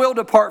 Some will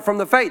depart from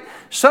the faith.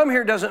 Some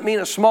here doesn't mean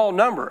a small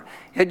number.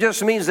 It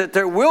just means that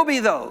there will be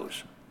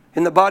those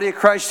in the body of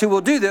Christ who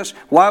will do this.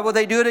 Why will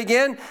they do it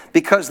again?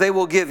 Because they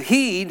will give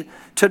heed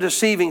to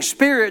deceiving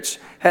spirits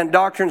and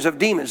doctrines of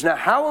demons. Now,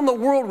 how in the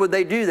world would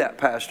they do that,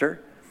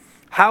 Pastor?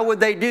 How would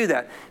they do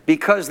that?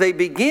 Because they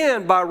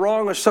begin by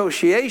wrong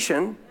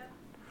association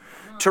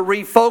to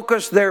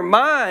refocus their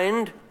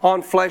mind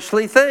on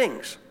fleshly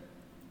things.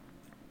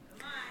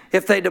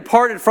 If they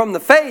departed from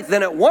the faith,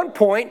 then at one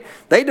point,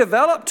 they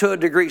developed to a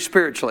degree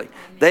spiritually.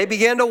 They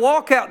began to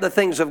walk out the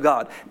things of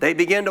God. They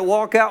began to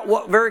walk out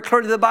what very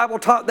clearly the Bible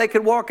taught they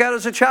could walk out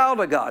as a child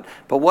of God.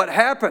 But what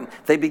happened?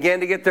 They began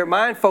to get their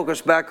mind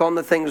focused back on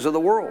the things of the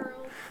world.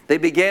 They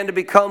began to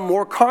become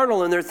more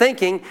carnal in their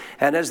thinking.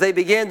 And as they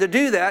began to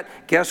do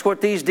that, guess what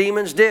these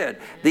demons did?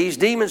 These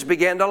demons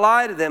began to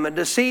lie to them and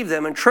deceive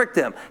them and trick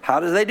them. How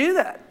do they do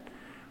that?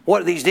 What,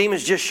 do these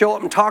demons just show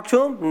up and talk to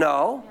them?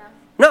 No.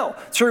 No,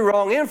 through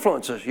wrong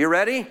influences. You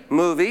ready?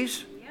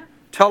 Movies,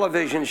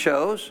 television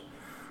shows,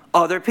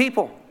 other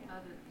people.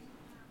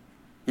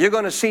 You're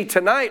going to see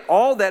tonight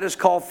all that is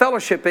called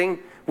fellowshipping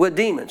with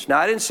demons. Now,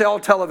 I didn't say all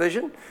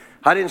television.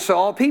 I didn't say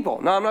all people.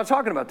 No, I'm not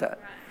talking about that.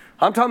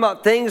 I'm talking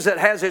about things that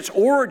has its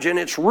origin,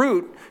 its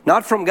root,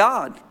 not from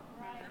God,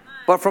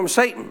 but from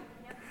Satan.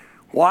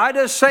 Why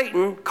does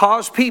Satan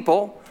cause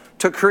people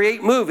to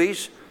create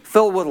movies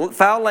filled with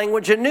foul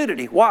language and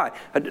nudity? Why?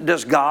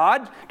 Does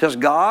God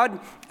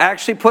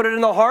actually put it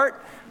in the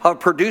heart of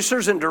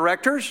producers and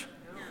directors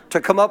to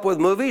come up with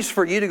movies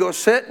for you to go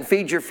sit and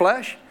feed your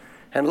flesh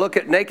and look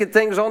at naked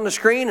things on the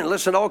screen and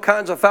listen to all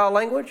kinds of foul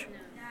language?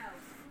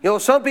 You know,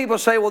 some people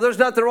say, well, there's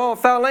nothing wrong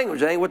with foul language.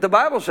 That ain't what the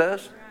Bible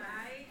says.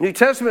 New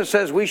Testament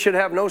says we should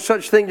have no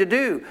such thing to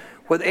do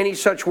with any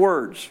such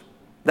words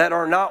that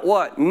are not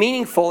what?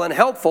 Meaningful and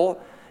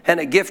helpful and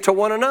a gift to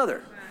one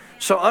another.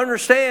 So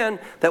understand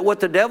that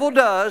what the devil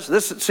does,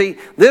 this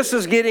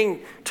is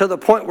getting to the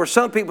point where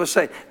some people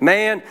say,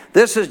 man,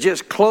 this is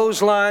just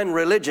clothesline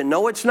religion.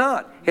 No, it's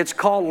not. It's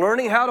called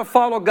learning how to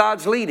follow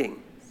God's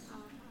leading.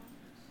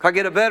 Can I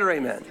get a better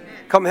amen?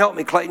 Come help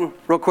me, Clayton,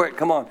 real quick.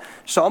 Come on.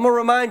 So I'm going to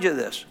remind you of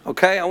this,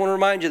 okay? I want to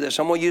remind you of this.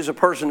 I'm going to use a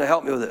person to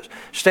help me with this.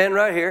 Stand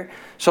right here.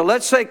 So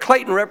let's say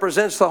Clayton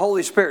represents the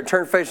Holy Spirit.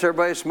 Turn face to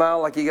everybody,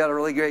 smile like you got a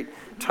really great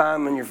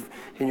time in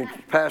your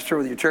pastor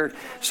with your church.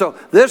 So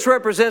this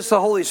represents the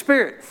Holy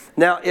Spirit.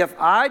 Now, if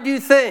I do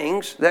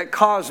things that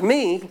cause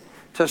me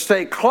to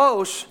stay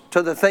close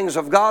to the things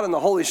of God and the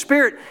Holy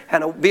Spirit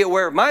and be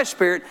aware of my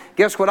spirit,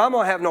 guess what? I'm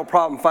going to have no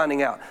problem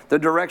finding out the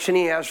direction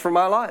He has for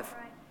my life.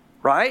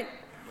 Right?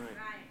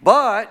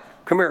 But,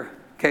 come here,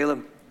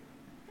 Caleb.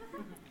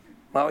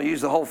 I'll use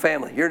the whole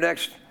family. You're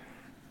next,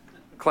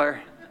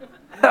 Claire.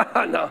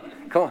 No,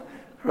 come on,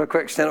 real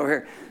quick, stand over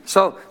here.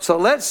 So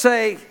let's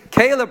say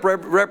Caleb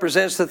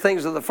represents the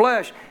things of the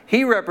flesh.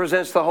 He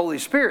represents the Holy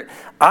Spirit.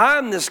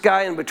 I'm this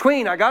guy in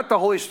between. I got the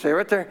Holy Spirit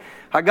right there.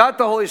 I got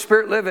the Holy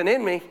Spirit living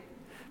in me.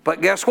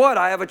 But guess what?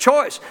 I have a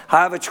choice.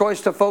 I have a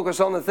choice to focus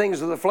on the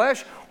things of the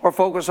flesh or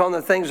focus on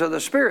the things of the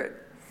Spirit.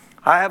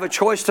 I have a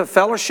choice to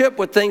fellowship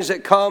with things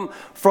that come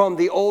from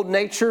the old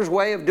nature's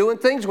way of doing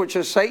things, which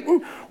is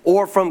Satan,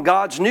 or from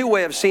God's new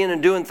way of seeing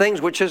and doing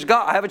things, which is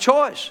God. I have a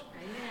choice.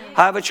 Amen.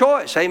 I have a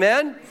choice.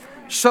 Amen?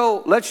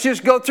 So let's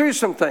just go through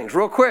some things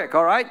real quick,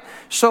 all right?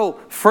 So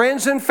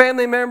friends and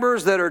family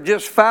members that are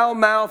just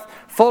foul-mouthed,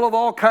 full of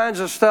all kinds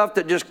of stuff,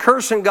 that just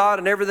cursing God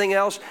and everything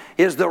else,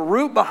 is the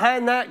root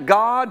behind that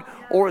God,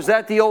 or is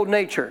that the old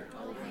nature?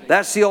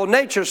 That's the old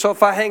nature. So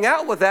if I hang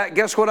out with that,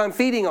 guess what I'm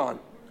feeding on?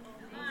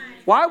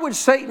 Why would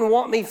Satan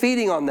want me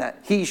feeding on that?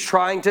 He's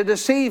trying to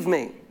deceive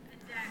me.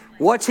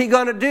 What's he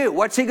going to do?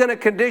 What's he going to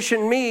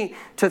condition me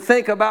to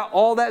think about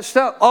all that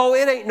stuff? Oh,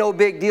 it ain't no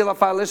big deal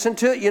if I listen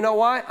to it. You know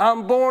why?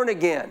 I'm born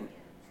again.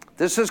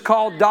 This is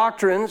called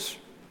doctrines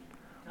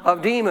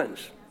of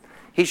demons.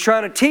 He's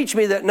trying to teach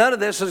me that none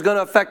of this is going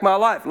to affect my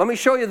life. Let me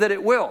show you that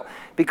it will.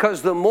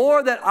 Because the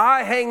more that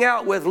I hang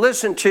out with,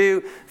 listen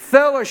to,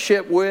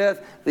 fellowship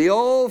with the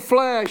old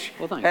flesh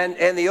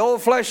and the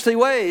old fleshly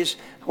ways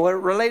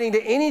relating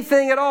to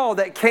anything at all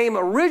that came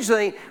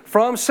originally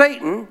from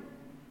Satan,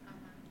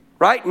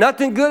 right?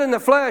 Nothing good in the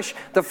flesh.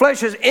 The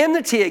flesh is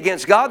enmity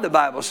against God, the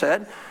Bible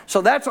said.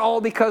 So that's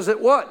all because it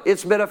what?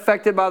 It's been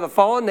affected by the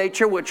fallen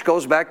nature, which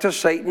goes back to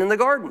Satan in the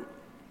garden.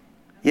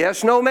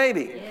 Yes, no,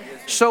 maybe. Yes.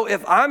 So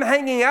if I'm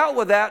hanging out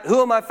with that,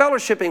 who am I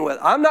fellowshipping with?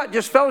 I'm not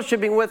just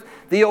fellowshipping with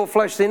the old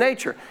fleshly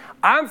nature.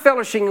 I'm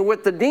fellowshipping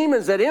with the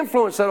demons that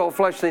influence that old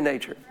fleshly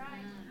nature.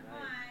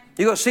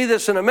 You're going to see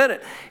this in a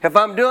minute. If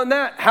I'm doing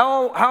that,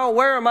 how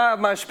aware am I of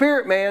my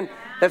spirit man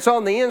that's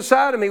on the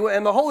inside of me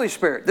and the Holy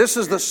Spirit? This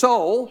is the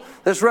soul.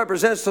 This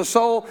represents the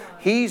soul.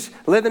 He's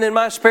living in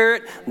my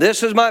spirit.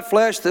 This is my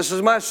flesh. This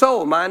is my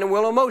soul, mind and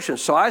will and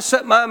emotions. So I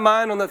set my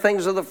mind on the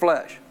things of the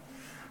flesh.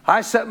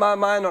 I set my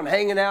mind on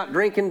hanging out,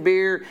 drinking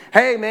beer.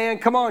 Hey, man,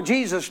 come on,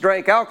 Jesus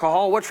drank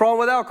alcohol. What's wrong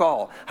with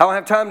alcohol? I don't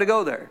have time to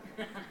go there.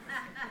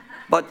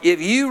 But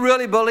if you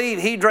really believe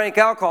he drank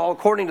alcohol,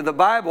 according to the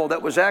Bible,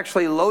 that was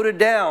actually loaded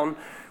down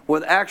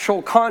with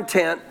actual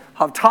content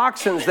of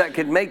toxins that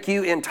could make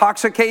you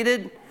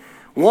intoxicated,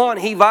 one,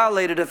 he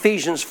violated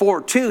Ephesians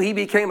 4. Two, he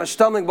became a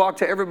stumbling block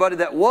to everybody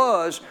that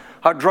was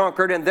a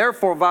drunkard and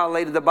therefore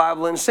violated the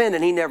Bible and sinned,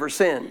 and he never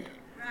sinned.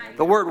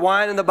 The word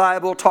wine in the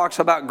Bible talks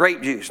about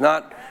grape juice,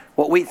 not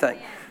what we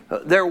think.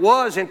 There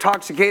was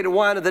intoxicated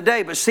wine of the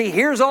day. But see,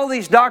 here's all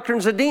these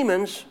doctrines of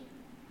demons.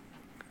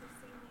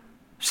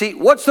 See,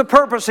 what's the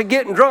purpose of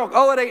getting drunk?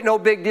 Oh, it ain't no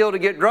big deal to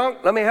get drunk.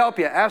 Let me help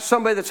you. Ask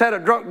somebody that's had a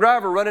drunk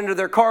driver run into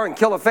their car and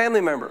kill a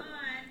family member.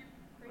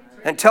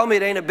 And tell me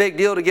it ain't a big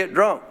deal to get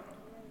drunk.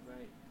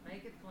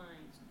 Make it plain.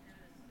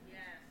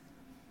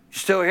 You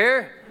still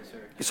here?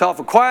 It's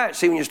awful quiet.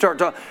 See, when you start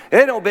talking, it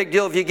ain't no big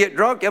deal if you get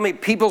drunk. I mean,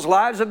 people's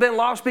lives have been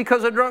lost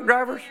because of drunk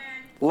drivers.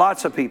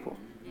 Lots of people.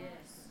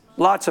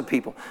 Lots of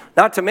people.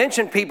 Not to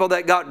mention people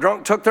that got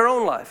drunk took their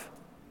own life.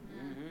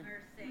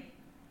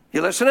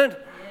 You listening?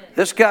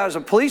 This guy's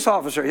a police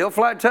officer. He'll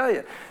flat tell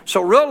you.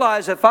 So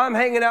realize if I'm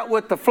hanging out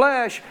with the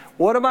flesh,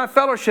 what am I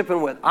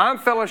fellowshipping with? I'm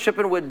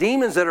fellowshipping with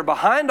demons that are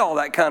behind all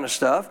that kind of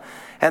stuff.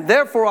 And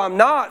therefore I'm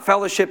not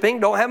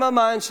fellowshipping. Don't have my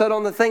mind set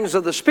on the things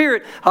of the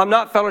Spirit. I'm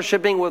not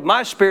fellowshipping with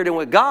my spirit and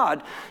with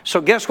God.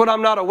 So guess what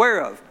I'm not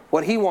aware of?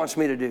 What he wants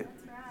me to do.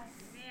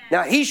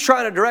 Now he's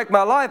trying to direct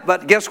my life,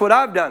 but guess what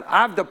I've done?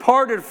 I've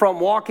departed from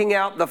walking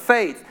out the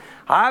faith.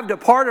 I've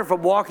departed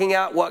from walking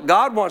out what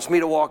God wants me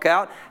to walk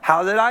out.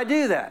 How did I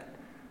do that?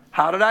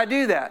 How did I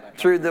do that?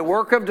 Through the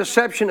work of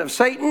deception of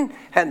Satan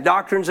and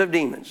doctrines of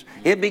demons.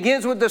 It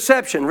begins with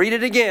deception. Read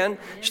it again.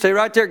 Stay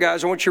right there,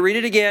 guys. I want you to read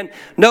it again.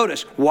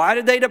 Notice, why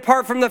did they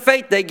depart from the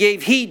faith? They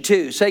gave heed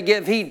to. Say,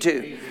 give heed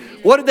to.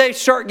 What did they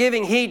start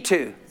giving heed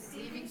to?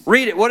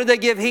 Read it. What did they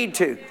give heed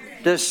to?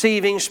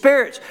 Deceiving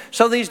spirits.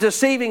 So these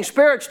deceiving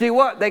spirits do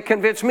what? They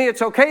convince me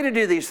it's okay to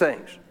do these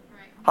things.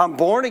 I'm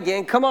born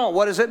again. Come on.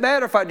 What does it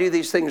matter if I do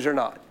these things or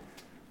not?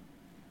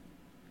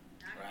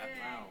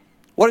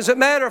 What does it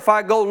matter if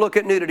I go look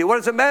at nudity? What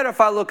does it matter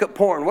if I look at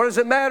porn? What does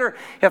it matter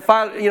if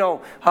I,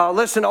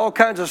 listen to all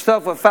kinds of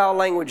stuff with foul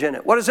language in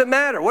it? What does it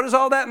matter? What does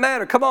all that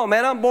matter? Come on,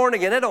 man, I'm born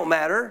again. It don't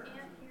matter.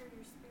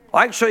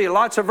 Well, I can show you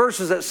lots of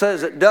verses that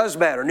says it does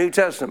matter, New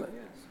Testament.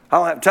 I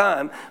don't have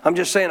time. I'm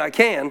just saying I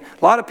can.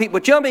 A lot of people,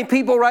 but you know how many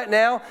people right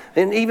now,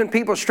 and even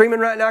people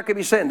streaming right now could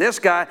be saying, this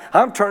guy,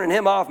 I'm turning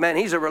him off, man.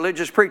 He's a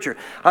religious preacher.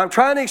 I'm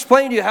trying to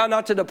explain to you how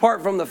not to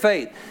depart from the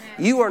faith.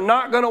 You are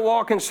not going to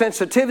walk in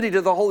sensitivity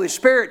to the Holy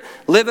Spirit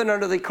living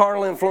under the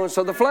carnal influence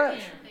of the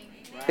flesh.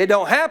 It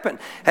don't happen.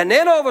 And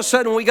then all of a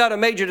sudden we got a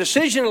major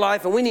decision in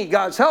life and we need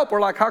God's help.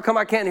 We're like, how come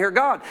I can't hear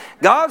God?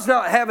 God's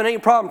not having any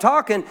problem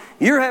talking.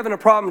 You're having a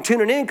problem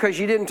tuning in because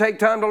you didn't take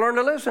time to learn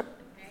to listen.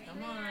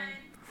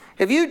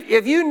 If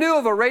you knew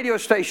of a radio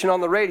station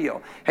on the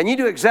radio and you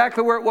knew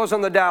exactly where it was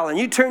on the dial and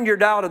you turned your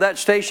dial to that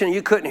station and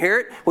you couldn't hear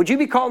it, would you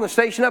be calling the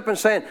station up and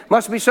saying,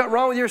 must be something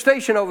wrong with your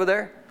station over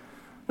there?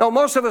 No,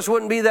 most of us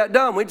wouldn't be that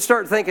dumb. We'd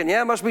start thinking,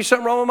 yeah, must be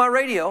something wrong with my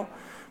radio.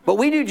 But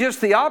we do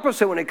just the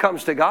opposite when it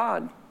comes to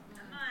God.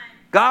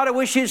 God, I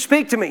wish you'd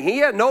speak to me. He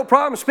had no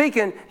problem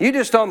speaking. You're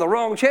just on the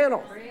wrong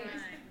channel.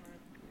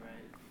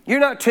 You're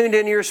not tuned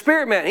into your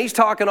spirit, man. He's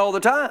talking all the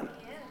time.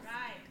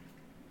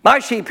 My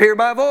sheep hear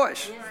my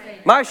voice.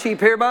 My sheep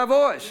hear my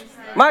voice.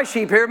 My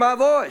sheep hear my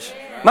voice.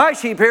 My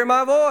sheep hear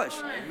my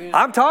voice.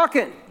 I'm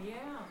talking.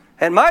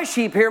 And my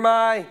sheep hear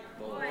my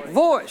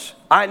voice.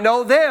 I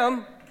know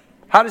them.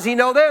 How does he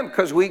know them?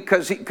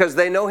 Because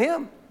they know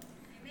him.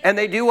 And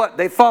they do what?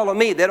 They follow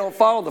me. They don't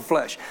follow the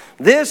flesh.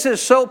 This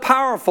is so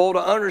powerful to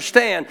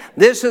understand.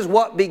 This is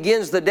what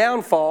begins the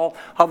downfall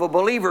of a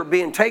believer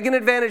being taken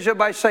advantage of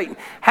by Satan.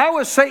 How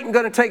is Satan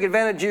going to take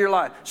advantage of your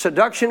life?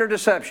 Seduction or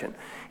deception?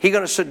 He's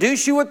going to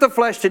seduce you with the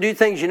flesh to do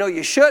things you know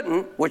you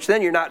shouldn't, which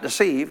then you're not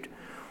deceived.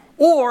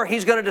 Or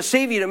he's going to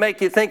deceive you to make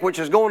you think, which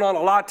is going on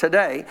a lot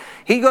today,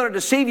 he's going to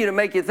deceive you to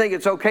make you think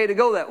it's okay to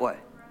go that way.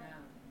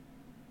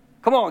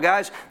 Come on,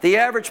 guys. The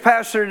average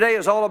pastor today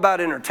is all about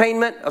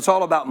entertainment. It's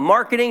all about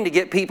marketing to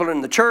get people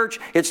in the church.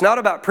 It's not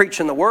about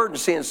preaching the word and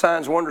seeing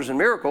signs, wonders, and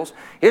miracles.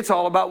 It's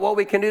all about what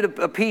we can do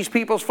to appease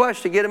people's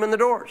flesh to get them in the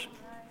doors.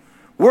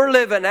 We're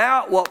living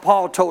out what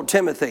Paul told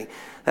Timothy,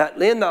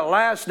 that in the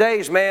last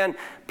days, man,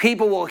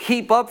 people will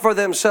heap up for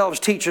themselves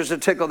teachers to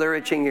tickle their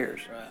itching ears.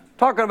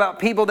 Talking about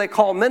people they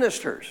call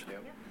ministers.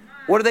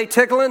 What are they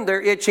tickling?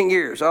 Their itching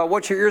ears.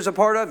 What's your ears a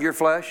part of? Your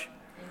flesh.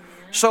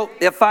 So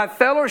if I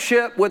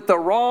fellowship with the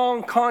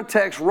wrong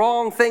context,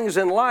 wrong things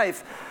in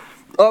life,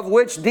 of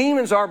which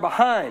demons are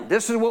behind,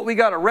 this is what we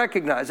got to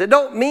recognize. It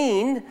don't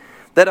mean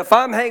that if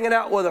I'm hanging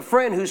out with a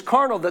friend who's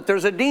carnal that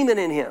there's a demon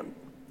in him.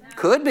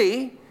 Could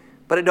be,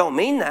 but it don't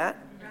mean that.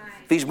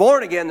 If he's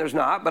born again, there's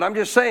not. But I'm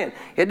just saying,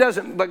 it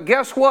doesn't. But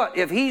guess what?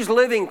 If he's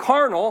living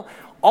carnal,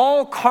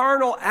 all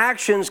carnal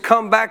actions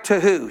come back to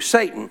who?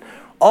 Satan.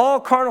 All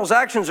carnal's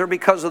actions are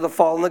because of the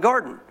fall in the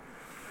garden.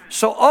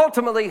 So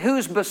ultimately,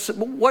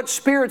 what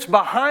spirit's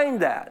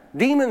behind that?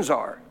 Demons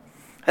are.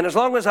 And as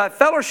long as I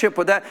fellowship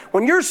with that,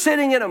 when you're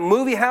sitting in a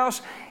movie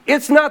house,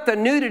 it's not the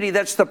nudity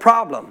that's the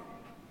problem.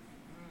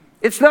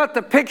 It's not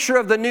the picture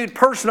of the nude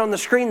person on the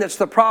screen that's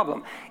the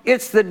problem.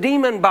 It's the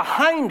demon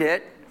behind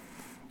it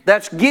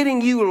that's getting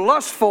you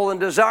lustful and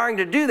desiring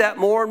to do that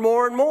more and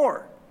more and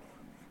more.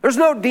 There's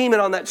no demon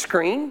on that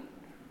screen.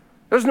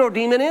 There's no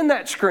demon in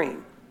that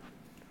screen.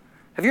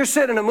 If you're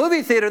sitting in a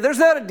movie theater, there's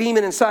not a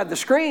demon inside the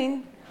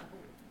screen.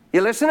 You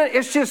listen to it?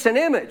 It's just an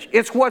image.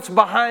 It's what's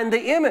behind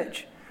the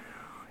image.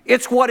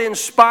 It's what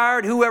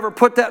inspired whoever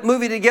put that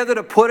movie together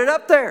to put it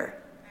up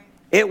there.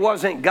 It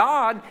wasn't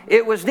God.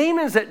 It was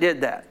demons that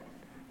did that.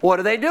 What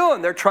are they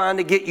doing? They're trying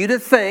to get you to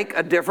think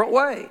a different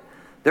way.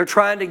 They're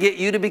trying to get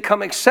you to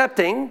become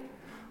accepting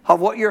of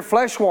what your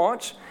flesh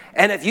wants.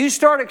 And if you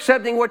start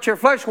accepting what your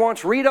flesh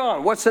wants, read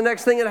on. What's the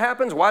next thing that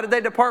happens? Why did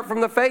they depart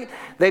from the faith?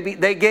 They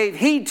gave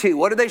heed to.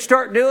 What did they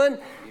start doing?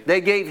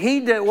 They gave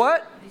heed to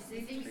what?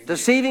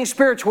 Deceiving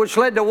spirits, which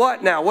led to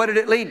what now? What did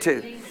it lead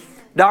to?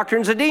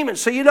 Doctrines of demons.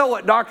 So you know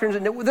what doctrines,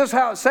 and this is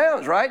how it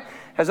sounds, right?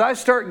 As I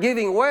start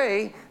giving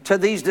way to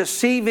these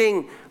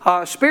deceiving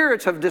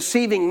spirits of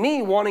deceiving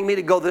me, wanting me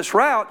to go this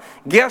route,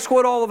 guess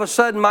what all of a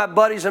sudden my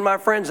buddies and my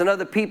friends and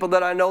other people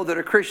that I know that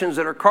are Christians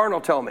that are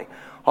carnal tell me?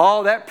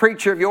 Oh, that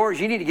preacher of yours,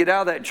 you need to get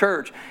out of that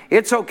church.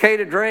 It's okay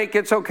to drink.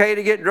 It's okay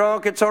to get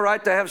drunk. It's all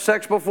right to have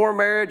sex before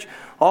marriage.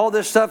 All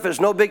this stuff is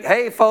no big...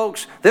 Hey,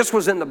 folks, this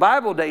was in the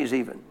Bible days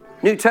even.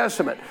 New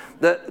Testament.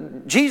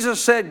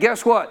 Jesus said,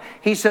 guess what?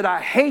 He said,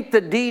 I hate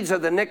the deeds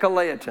of the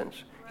Nicolaitans.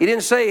 He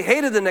didn't say he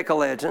hated the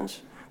Nicolaitans.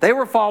 They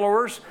were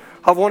followers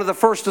of one of the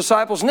first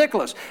disciples,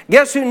 Nicholas.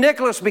 Guess who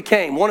Nicholas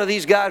became? One of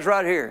these guys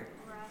right here.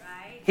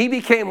 He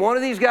became one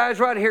of these guys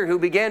right here who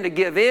began to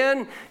give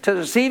in to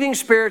deceiving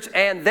spirits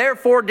and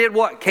therefore did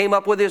what? Came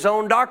up with his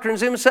own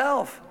doctrines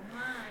himself.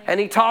 And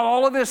he taught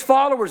all of his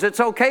followers it's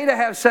okay to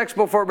have sex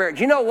before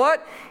marriage. You know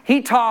what?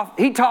 He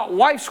taught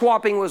wife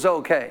swapping was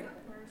okay.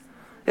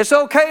 It's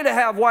okay to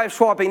have wife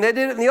swapping. They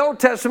did it in the Old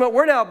Testament.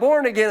 We're now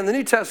born again in the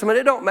New Testament.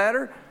 It don't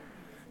matter.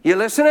 You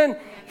listening?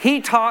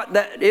 He taught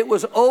that it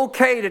was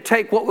okay to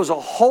take what was a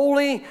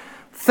holy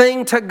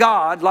thing to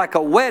God, like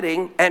a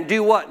wedding, and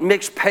do what?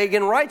 Mix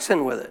pagan rites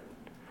in with it.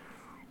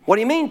 What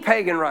do you mean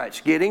pagan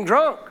rites? Getting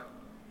drunk.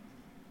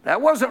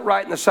 That wasn't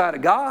right in the sight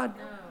of God.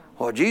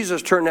 Well,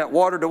 Jesus turned that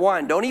water to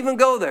wine. Don't even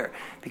go there.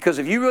 Because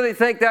if you really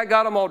think that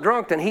got him all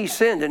drunk, then he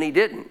sinned and he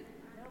didn't.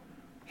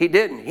 He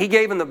didn't. He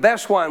gave him the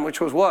best wine, which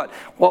was what?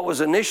 What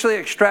was initially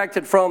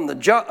extracted from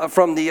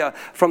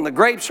the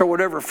grapes or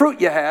whatever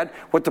fruit you had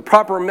with the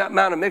proper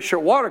amount of mixture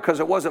of water because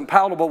it wasn't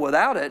palatable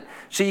without it.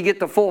 So you get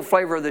the full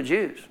flavor of the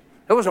juice.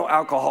 There was no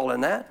alcohol in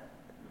that.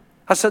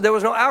 I said there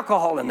was no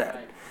alcohol in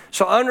that.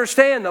 So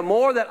understand, the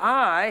more that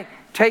I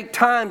take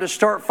time to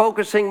start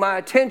focusing my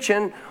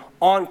attention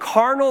on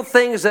carnal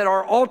things that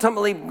are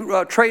ultimately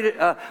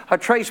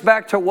traced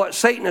back to what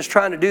Satan is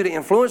trying to do to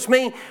influence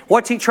me.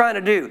 What's he trying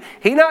to do?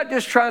 He's not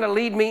just trying to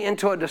lead me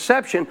into a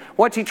deception.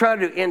 What's he trying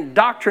to do?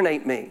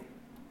 Indoctrinate me.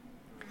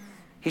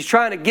 He's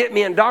trying to get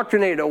me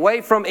indoctrinated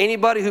away from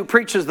anybody who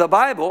preaches the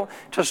Bible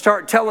to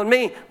start telling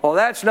me, well,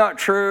 that's not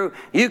true.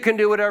 You can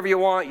do whatever you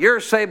want. You're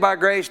saved by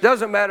grace.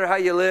 Doesn't matter how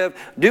you live.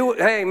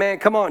 Hey, man,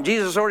 come on.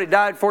 Jesus already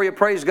died for you.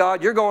 Praise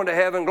God. You're going to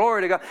heaven.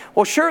 Glory to God.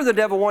 Well, sure, the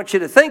devil wants you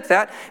to think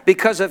that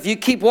because if you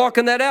keep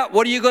walking that out,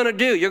 what are you going to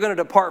do? You're going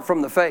to depart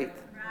from the faith.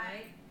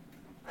 Right.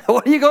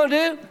 What are you going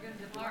to do?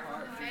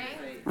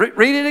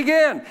 Read it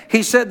again.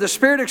 He said, the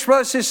Spirit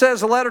expressly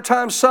says, the latter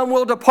times some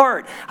will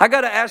depart. I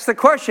got to ask the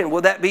question,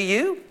 will that be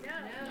you?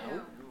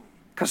 No.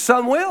 Because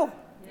some will.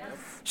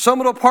 Some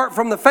will depart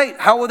from the faith.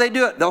 How will they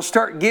do it? They'll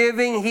start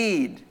giving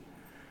heed.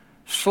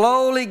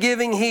 Slowly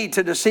giving heed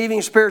to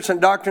deceiving spirits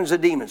and doctrines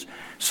of demons.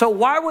 So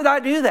why would I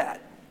do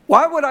that?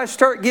 Why would I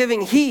start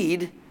giving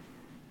heed?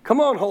 Come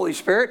on, Holy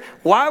Spirit.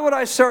 Why would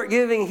I start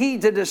giving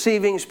heed to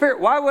deceiving spirit?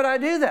 Why would I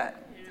do that?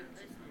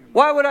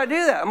 Why would I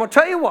do that? I'm going to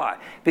tell you why.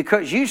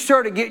 Because you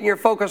started getting your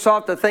focus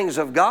off the things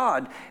of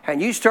God,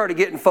 and you started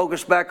getting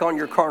focused back on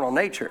your carnal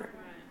nature.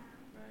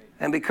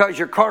 And because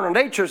your carnal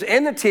nature is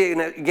enmity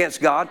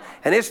against God,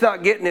 and it's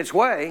not getting its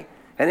way,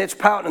 and it's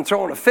pouting and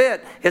throwing a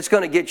fit, it's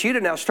going to get you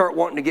to now start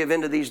wanting to give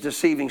into these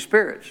deceiving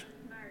spirits.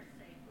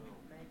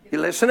 You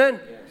listening?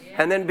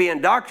 And then be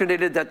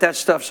indoctrinated that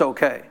stuff's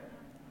okay.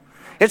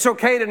 It's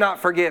okay to not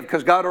forgive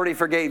because God already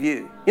forgave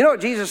you. You know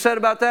what Jesus said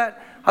about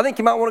that? I think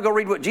you might want to go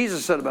read what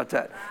Jesus said about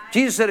that.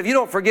 Jesus said, if you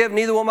don't forgive,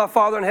 neither will my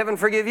Father in heaven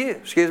forgive you.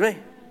 Excuse me?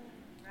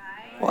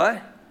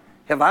 What?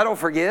 If I don't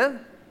forgive,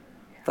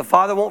 the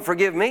Father won't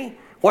forgive me?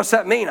 What's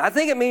that mean? I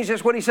think it means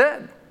just what he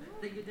said.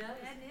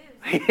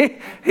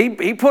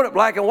 He put it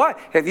black and white.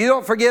 If you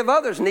don't forgive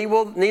others,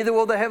 neither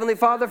will the Heavenly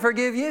Father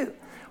forgive you.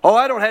 Oh,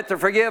 I don't have to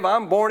forgive.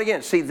 I'm born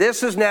again. See,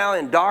 this is now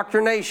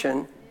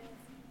indoctrination.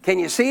 Can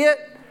you see it?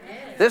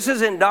 This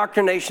is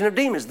indoctrination of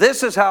demons.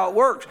 This is how it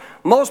works.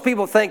 Most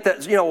people think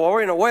that, well,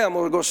 in a way, I'm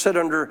going to go sit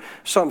under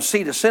some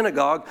seat of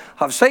synagogue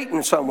of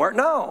Satan somewhere.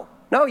 No,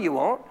 you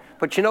won't.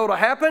 But you know what will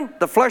happen?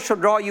 The flesh will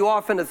draw you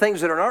off into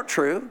things that are not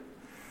true.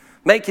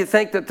 Make you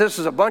think that this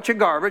is a bunch of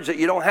garbage, that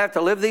you don't have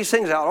to live these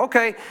things out.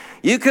 Okay,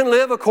 you can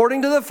live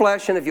according to the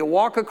flesh, and if you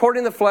walk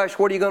according to the flesh,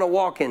 what are you going to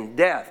walk in?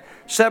 Death.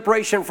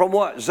 Separation from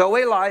what?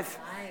 Zoe life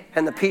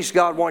and the peace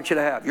God wants you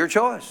to have. Your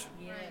choice.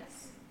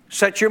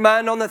 Set your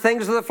mind on the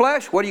things of the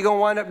flesh. What are you going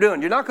to wind up doing?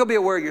 You're not going to be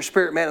aware of your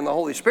spirit, man, and the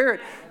Holy Spirit.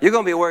 You're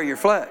going to be aware of your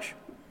flesh.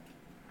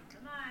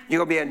 You're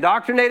going to be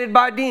indoctrinated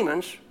by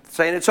demons,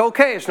 saying it's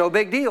okay, it's no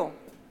big deal.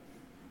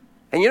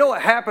 And you know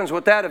what happens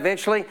with that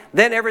eventually?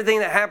 Then everything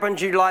that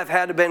happens in your life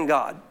had to have been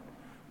God.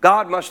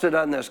 God must have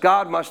done this.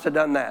 God must have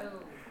done that.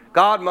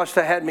 God must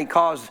have had me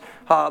cause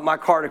my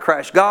car to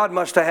crash. God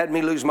must have had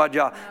me lose my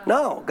job.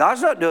 No,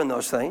 God's not doing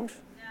those things.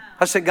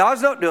 I said,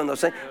 God's not doing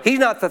those things. He's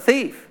not the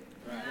thief.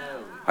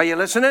 Are you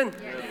listening?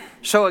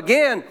 So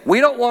again,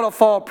 we don't want to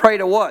fall prey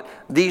to what?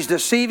 These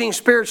deceiving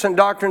spirits and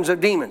doctrines of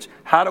demons.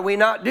 How do we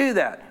not do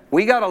that?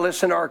 We got to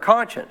listen to our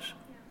conscience.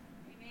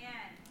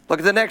 Look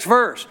at the next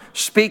verse.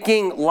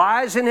 Speaking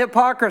lies and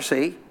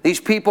hypocrisy.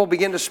 These people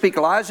begin to speak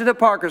lies and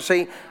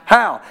hypocrisy.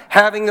 How?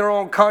 Having their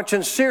own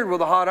conscience seared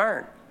with a hot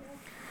iron.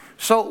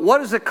 So what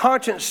does the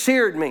conscience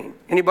seared mean?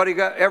 Anybody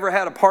ever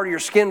had a part of your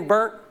skin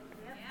burnt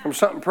from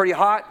something pretty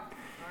hot?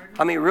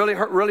 I mean,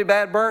 really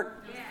bad burnt?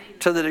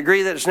 To the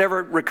degree that it's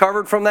never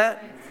recovered from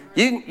that?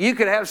 You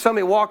could have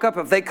somebody walk up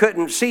if they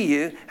couldn't see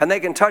you and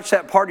they can touch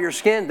that part of your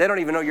skin. They don't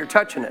even know you're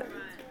touching it.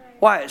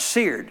 Why? It's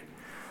seared.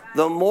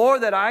 The more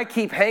that I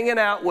keep hanging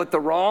out with the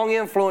wrong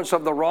influence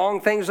of the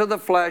wrong things of the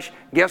flesh,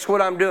 guess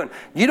what I'm doing?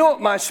 You know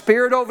what my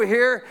spirit over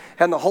here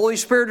and the Holy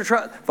Spirit are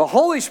trying? The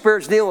Holy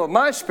Spirit's dealing with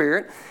my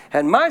spirit,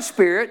 and my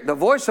spirit, the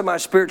voice of my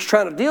spirit's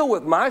trying to deal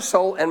with my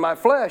soul and my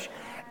flesh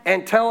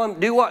and tell them,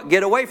 do what?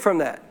 Get away from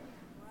that.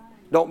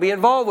 Don't be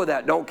involved with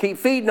that. Don't keep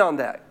feeding on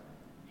that.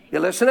 You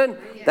listening?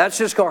 That's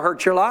just going to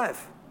hurt your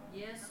life.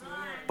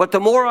 But the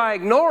more I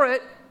ignore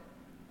it,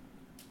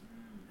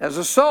 as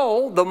a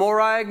soul, the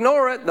more I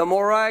ignore it,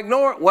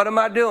 what am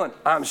I doing?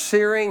 I'm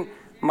searing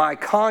my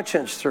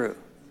conscience through.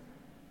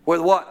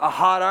 With what? A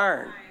hot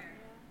iron.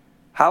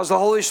 How's the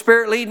Holy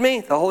Spirit lead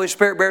me? The Holy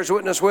Spirit bears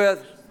witness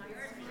with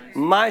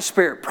my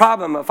spirit.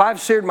 Problem, if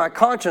I've seared my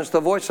conscience, the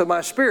voice of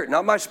my spirit,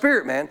 not my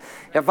spirit, man.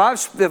 If I've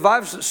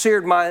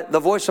seared the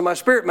voice of my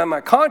spirit, man,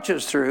 my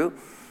conscience through,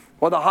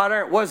 well, the hot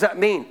iron, what does that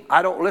mean?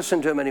 I don't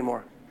listen to him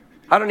anymore.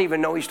 I don't even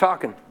know he's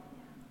talking.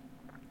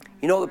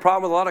 You know the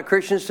problem with a lot of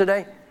Christians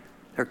today?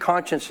 Their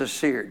conscience is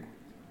seared.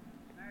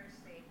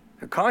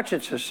 Their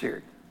conscience is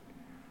seared.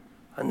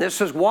 And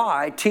this is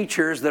why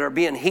teachers that are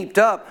being heaped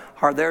up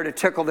are there to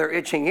tickle their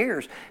itching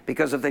ears.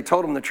 Because if they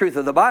told them the truth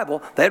of the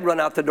Bible, they'd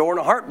run out the door in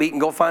a heartbeat and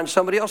go find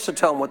somebody else to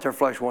tell them what their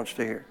flesh wants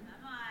to hear.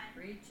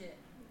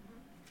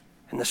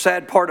 And the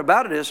sad part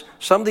about it is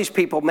some of these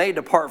people may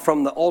depart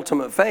from the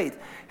ultimate faith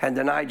and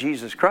deny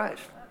Jesus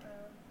Christ.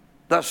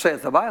 Thus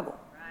saith the Bible.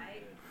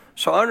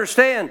 So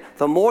understand,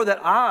 the more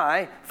that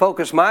I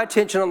focus my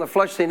attention on the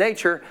fleshly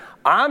nature,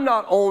 I'm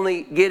not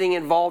only getting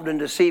involved in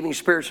deceiving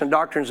spirits and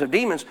doctrines of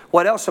demons,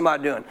 what else am I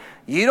doing?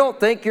 You don't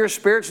think your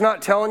spirit's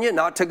not telling you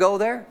not to go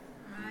there?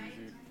 Right.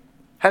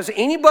 Has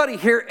anybody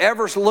here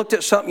ever looked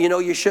at something you know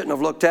you shouldn't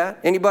have looked at?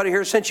 Anybody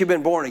here since you've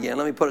been born again?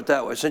 Let me put it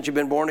that way. Since you've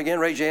been born again,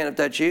 raise your hand if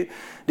that's you.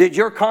 Did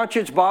your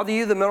conscience bother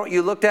you the minute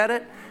you looked at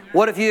it?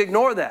 What if you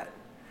ignore that?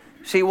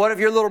 See, what if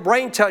your little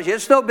brain tells you,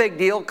 it's no big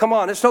deal. Come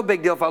on, it's no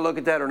big deal if I look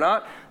at that or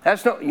not.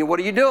 What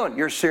are you doing?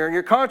 You're searing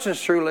your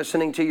conscience through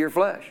listening to your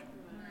flesh.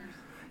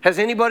 Has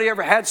anybody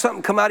ever had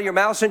something come out of your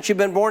mouth since you've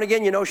been born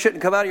again you know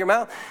shouldn't come out of your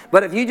mouth?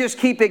 But if you just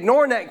keep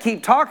ignoring that and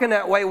keep talking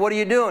that way, what are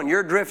you doing?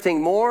 You're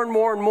drifting more and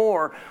more and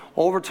more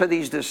over to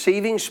these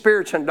deceiving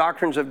spirits and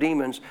doctrines of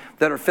demons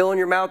that are filling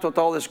your mouth with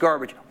all this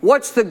garbage.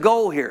 What's the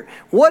goal here?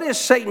 What is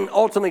Satan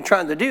ultimately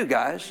trying to do,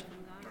 guys?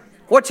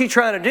 What's he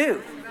trying to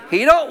do?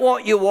 He don't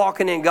want you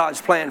walking in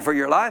God's plan for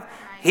your life.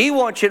 He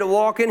wants you to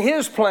walk in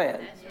his plan,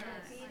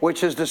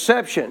 which is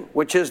deception,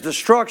 which is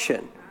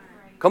destruction.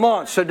 Come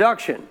on,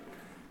 seduction.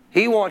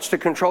 He wants to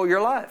control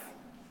your life.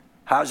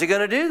 How's he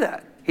going to do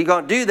that? He's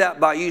going to do that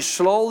by you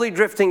slowly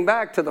drifting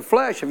back to the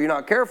flesh if you're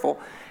not careful.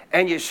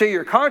 And you see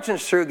your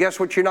conscience through,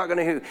 guess what you're not going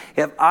to do?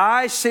 If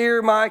I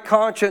sear my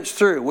conscience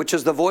through, which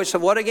is the voice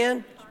of what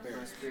again?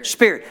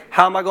 Spirit.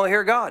 How am I going to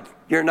hear God?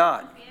 You're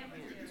not.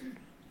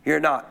 You're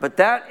not. But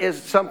that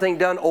is something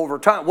done over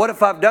time. What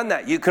if I've done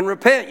that? You can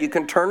repent. You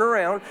can turn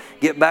around,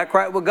 get back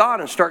right with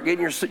God, and start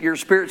getting your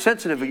spirit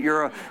sensitive,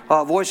 your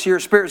voice of your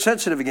spirit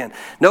sensitive again.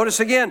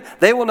 Notice again,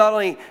 they will not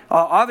only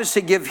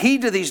obviously give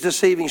heed to these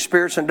deceiving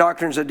spirits and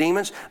doctrines of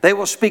demons, they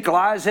will speak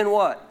lies in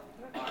what?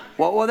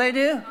 What will they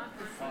do?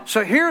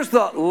 So here's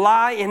the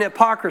lie in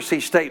hypocrisy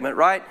statement,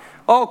 right?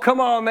 Oh, come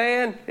on,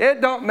 man.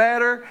 It don't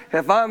matter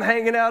if I'm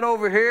hanging out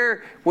over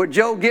here. Would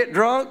Joe get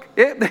drunk?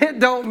 It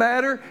don't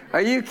matter.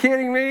 Are you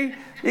kidding me?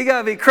 You got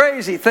to be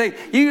crazy.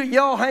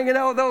 Y'all hanging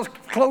out with those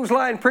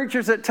clothesline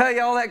preachers that tell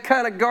you all that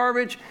kind of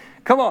garbage?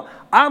 Come on.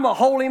 I'm a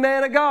holy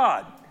man of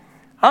God.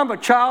 I'm a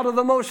child of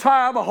the Most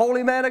High. I'm a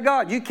holy man of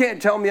God. You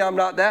can't tell me I'm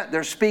not that.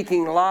 They're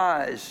speaking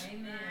lies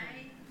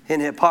in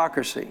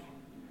hypocrisy.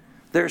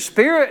 Their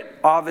spirit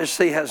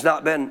obviously has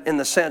not been, in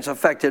the sense,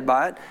 affected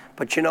by it.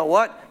 But you know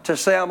what? To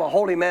say I'm a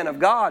holy man of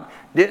God,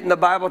 didn't the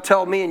Bible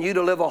tell me and you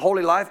to live a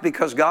holy life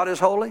because God is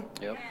holy?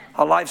 Yep.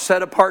 A life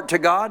set apart to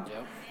God?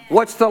 Yep.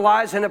 What's the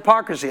lies and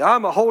hypocrisy?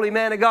 I'm a holy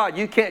man of God.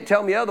 You can't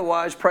tell me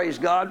otherwise. Praise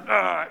God.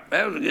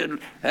 That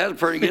was a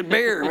pretty good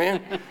beer,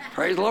 man.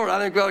 Praise the Lord. I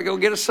think we ought to go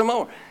get us some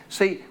more.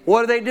 See,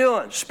 what are they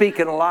doing?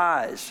 Speaking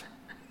lies.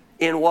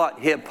 In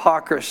what?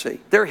 Hypocrisy.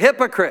 They're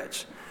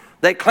hypocrites.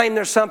 They claim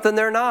they're something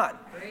they're not.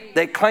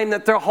 They claim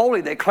that they're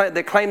holy. They claim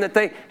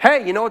that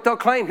hey, you know what they'll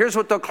claim? Here's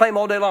what they'll claim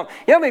all day long.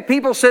 You know how many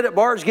people sit at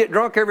bars, get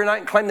drunk every night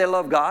and claim they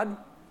love God?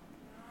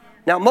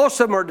 Now,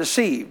 most of them are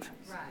deceived.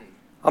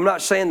 I'm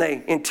not saying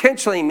they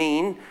intentionally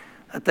mean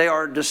that they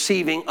are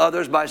deceiving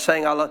others by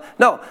saying I love.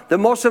 No,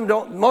 most of them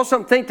don't. Most of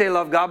them think they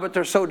love God, but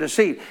they're so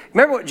deceived.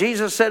 Remember what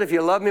Jesus said? If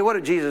you love me, what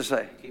did Jesus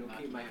say? Keep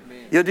my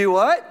commandments. You'll do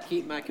what?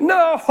 Keep my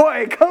commandments. No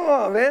way! Come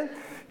on, man.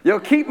 You'll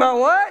keep my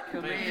what?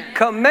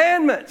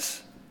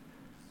 Commandments.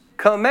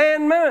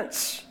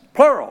 Commandments.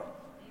 Plural.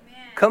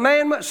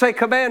 Commandments. Say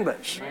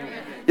commandments.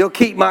 You'll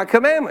keep my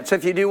commandments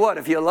if you do what?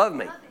 If you love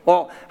me.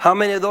 Well, how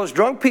many of those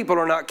drunk people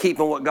are not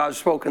keeping what God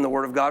spoke in the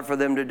Word of God for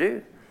them to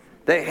do?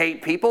 They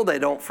hate people. They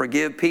don't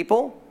forgive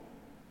people.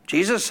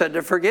 Jesus said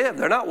to forgive.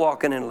 They're not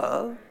walking in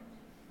love.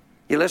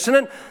 You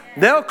listening?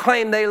 They'll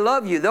claim they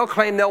love you. They'll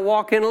claim they'll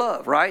walk in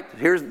love, right?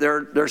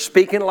 They're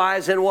speaking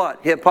lies in what?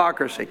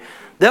 Hypocrisy.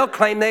 They'll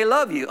claim they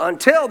love you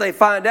until they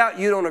find out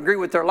you don't agree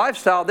with their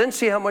lifestyle. Then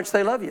see how much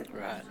they love you.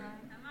 Right.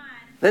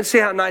 Then see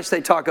how nice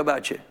they talk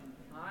about you.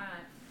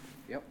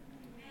 Yep.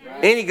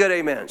 Any good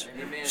amens?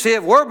 Amen. See,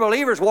 if we're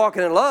believers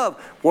walking in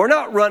love, we're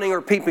not running or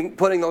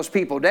putting those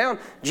people down.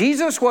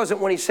 Jesus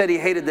wasn't when he said he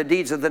hated the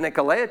deeds of the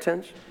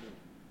Nicolaitans.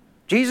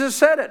 Jesus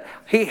said it.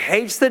 He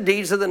hates the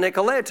deeds of the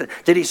Nicolaitans.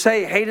 Did he say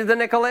he hated the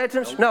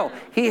Nicolaitans? No.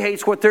 He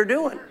hates what they're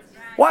doing.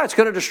 Why? It's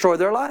going to destroy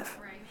their life.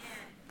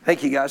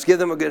 Thank you, guys. Give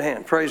them a good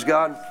hand. Praise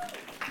God.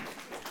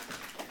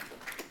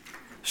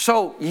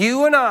 So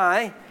you and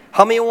I,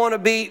 how many want to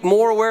be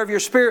more aware of your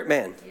spirit,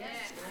 man?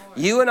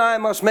 You and I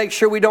must make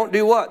sure we don't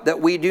do what?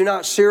 That we do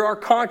not sear our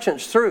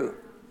conscience through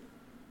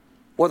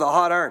with a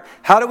hot iron.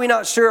 How do we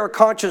not sear our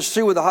conscience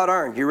through with a hot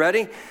iron? You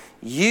ready?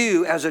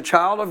 You, as a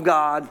child of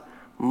God,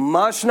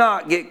 must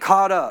not get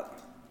caught up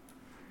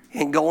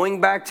in going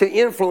back to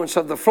influence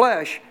of the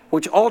flesh,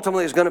 which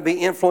ultimately is going to be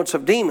influence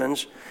of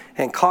demons,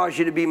 and cause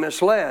you to be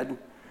misled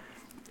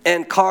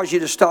and cause you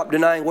to stop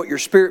denying what your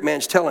spirit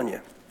man's telling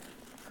you.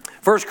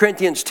 1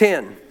 Corinthians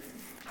 10.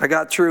 I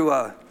got through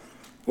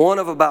one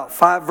of about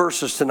 5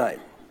 verses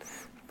tonight.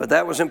 But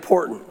that was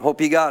important.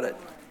 Hope you got it.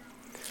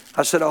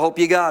 I said, I hope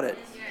you got it.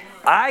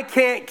 I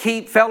can't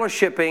keep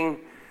fellowshipping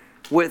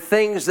with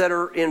things that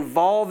are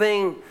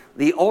involving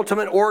the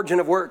ultimate origin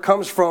of where it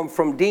comes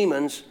from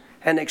demons,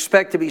 and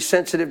expect to be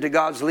sensitive to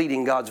God's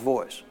leading, God's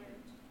voice.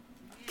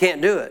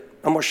 Can't do it.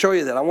 I'm going to show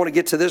you that. I want to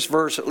get to this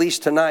verse at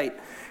least tonight.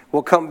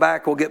 We'll come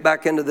back. We'll get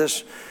back into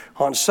this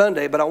on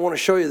Sunday, but I want to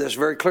show you this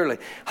very clearly.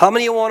 How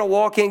many of you want to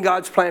walk in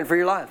God's plan for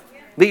your life?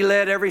 Be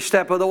led every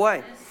step of the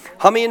way.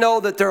 How many of you know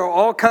that there are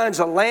all kinds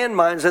of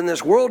landmines in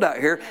this world out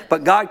here,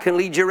 but God can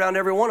lead you around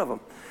every one of them?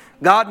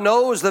 God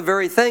knows the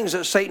very things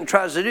that Satan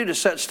tries to do to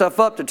set stuff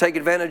up to take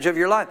advantage of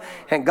your life.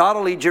 And God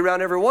will lead you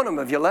around every one of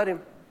them if you let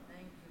him.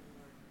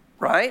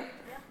 Right?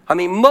 I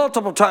mean,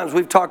 multiple times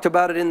we've talked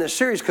about it in this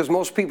series because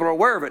most people are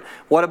aware of it.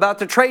 What about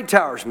the trade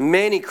towers?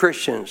 Many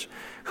Christians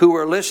who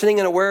were listening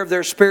and aware of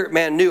their spirit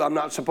man knew, I'm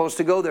not supposed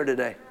to go there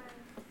today.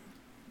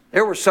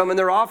 There were some in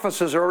their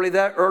offices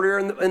earlier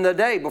in the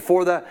day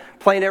before the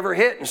plane ever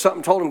hit, and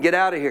something told them, get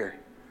out of here.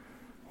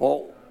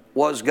 Well,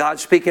 was God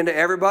speaking to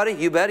everybody?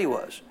 You bet He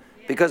was.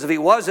 Because if He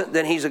wasn't,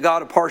 then He's a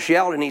God of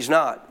partiality, and He's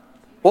not.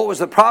 What was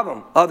the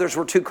problem? Others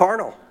were too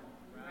carnal.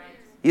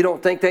 You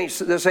don't think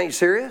this ain't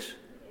serious?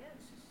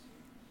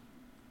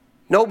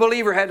 No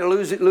believer had to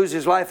lose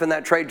his life in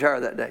that trade tower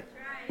that day.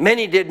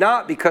 Many did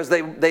not, because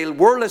they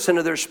were listening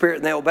to their spirit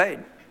and they obeyed.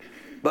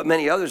 But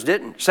many others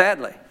didn't,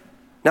 sadly.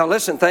 Now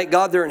listen, thank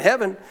God they're in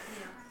heaven.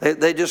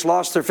 They just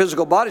lost their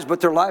physical bodies, but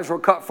their lives were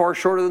cut far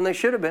shorter than they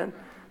should have been.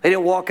 They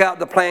didn't walk out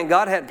the plan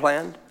God had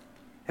planned,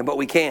 but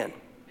we can.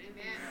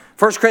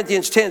 1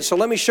 Corinthians 10. So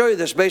let me show you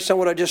this based on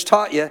what I just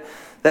taught you,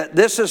 that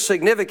this is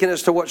significant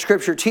as to what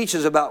Scripture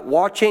teaches about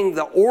watching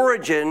the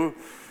origin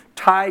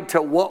tied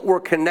to what we're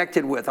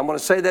connected with. I'm going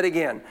to say that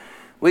again.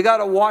 We got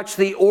to watch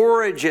the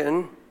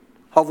origin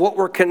of what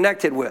we're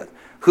connected with.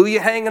 Who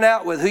you hanging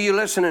out with, who you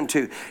listening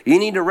to. You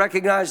need to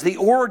recognize the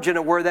origin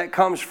of where that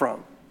comes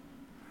from.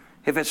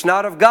 If it's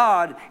not of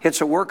God, it's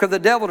a work of the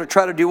devil to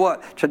try to do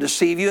what? To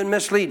deceive you and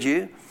mislead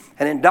you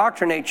and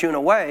indoctrinate you in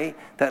a way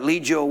that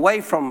leads you away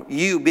from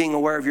you being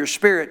aware of your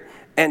spirit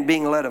and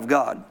being led of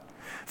God.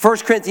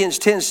 1 Corinthians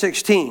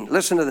 10:16.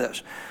 Listen to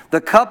this.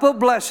 The cup of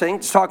blessing,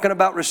 it's talking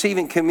about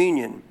receiving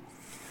communion.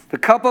 The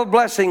cup of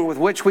blessing with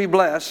which we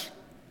bless,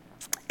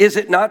 is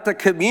it not the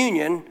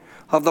communion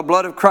of the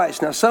blood of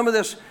Christ? Now some of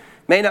this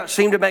may not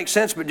seem to make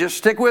sense, but just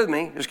stick with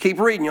me. Just keep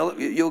reading.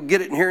 You'll get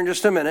it in here in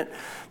just a minute.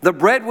 The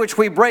bread which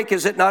we break,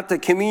 is it not the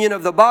communion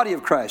of the body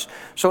of Christ?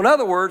 So in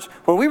other words,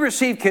 when we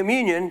receive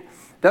communion,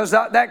 does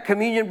that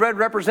communion bread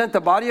represent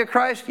the body of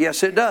Christ?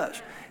 Yes, it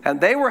does. And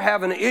they were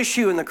having an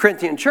issue in the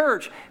Corinthian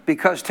church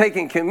because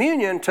taking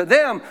communion to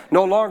them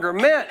no longer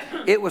meant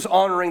it was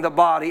honoring the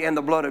body and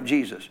the blood of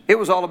Jesus. It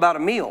was all about a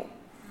meal.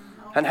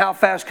 And how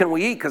fast can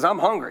we eat? Because I'm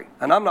hungry.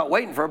 And I'm not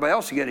waiting for everybody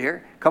else to get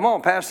here. Come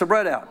on, pass the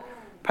bread out.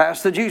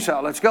 Pass the juice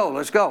out. Let's go.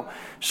 Let's go.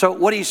 So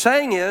what he's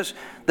saying is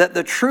that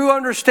the true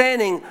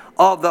understanding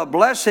of the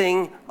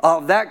blessing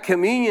of that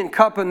communion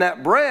cup and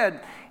that bread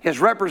is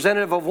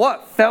representative of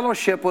what?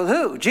 Fellowship with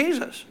who?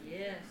 Jesus.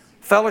 Yes.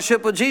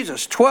 Fellowship with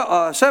Jesus.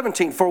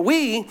 17. For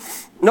we,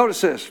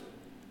 notice this,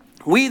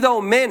 we though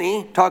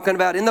many, talking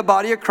about in the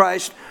body of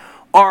Christ,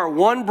 are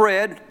one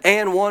bread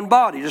and one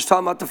body. Just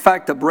talking about the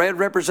fact the bread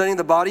representing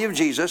the body of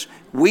Jesus.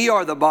 We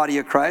are the body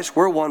of Christ.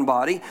 We're one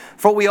body.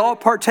 For we all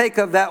partake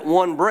of that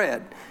one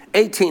bread.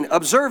 18.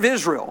 Observe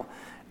Israel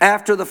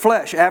after the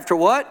flesh. After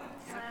what?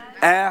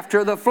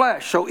 After the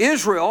flesh. So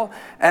Israel,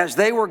 as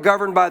they were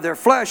governed by their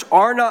flesh,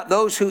 are not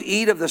those who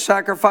eat of the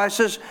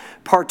sacrifices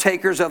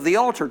partakers of the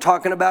altar.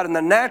 Talking about in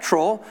the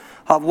natural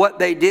of what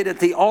they did at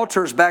the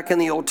altars back in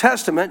the Old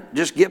Testament.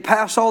 Just get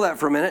past all that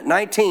for a minute.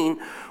 19.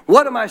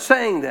 What am I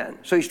saying then?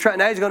 So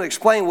now he's going to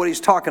explain what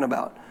he's talking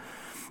about.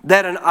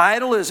 That an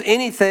idol is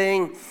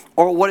anything,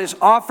 or what is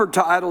offered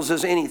to idols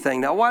is anything.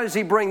 Now, why does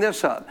he bring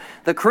this up?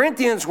 The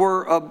Corinthians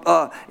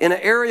were in an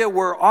area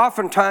where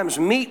oftentimes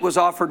meat was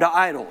offered to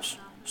idols.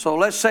 So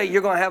let's say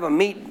you're going to have a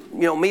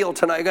meal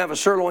tonight. You're going to have a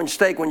sirloin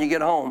steak when you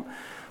get home,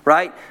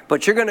 right?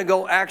 But you're going to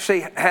go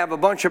actually have a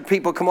bunch of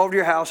people come over to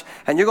your house,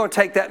 and you're going to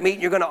take that meat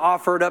and you're going to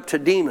offer it up to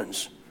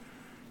demons.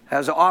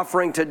 As an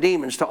offering to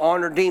demons, to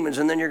honor demons,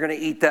 and then you're going to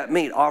eat that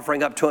meat,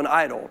 offering up to an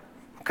idol.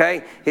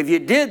 Okay? If you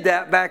did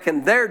that back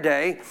in their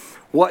day,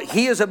 what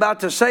he is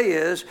about to say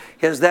is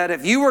that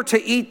if you were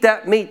to eat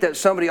that meat that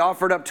somebody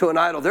offered up to an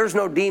idol, there's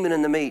no demon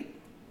in the meat.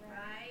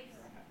 Right.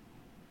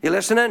 You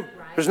listening?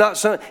 Right. There's not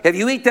some. If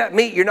you eat that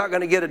meat, you're not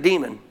going to get a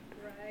demon,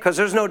 because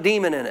there's no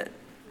demon in it.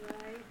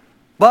 Right.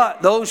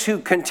 But those who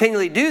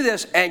continually do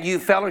this and you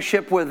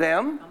fellowship with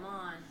them,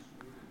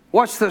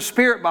 what's the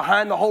spirit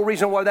behind the whole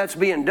reason why that's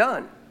being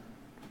done?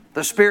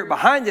 The spirit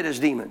behind it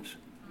is demons.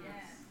 Yes.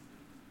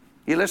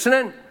 You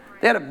listening?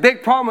 They had a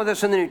big problem with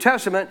this in the New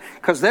Testament,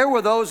 because there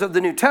were those of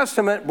the New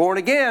Testament, born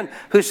again,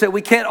 who said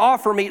we can't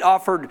offer meat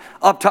offered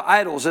up to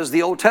idols, as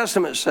the Old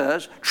Testament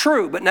says.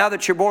 True, but now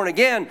that you're born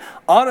again,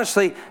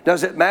 honestly,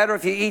 does it matter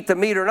if you eat the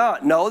meat or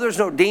not? No, there's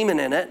no demon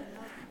in it.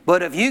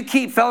 But if you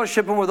keep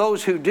fellowshipping with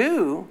those who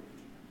do,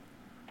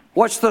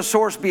 what's the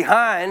source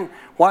behind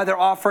why they're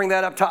offering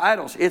that up to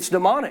idols? It's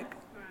demonic.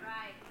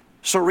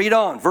 So read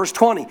on, verse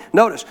 20.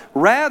 Notice,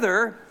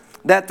 rather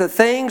that the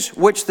things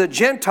which the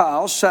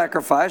Gentiles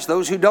sacrifice,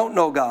 those who don't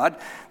know God,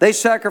 they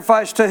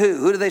sacrifice to who?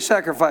 Who do they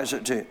sacrifice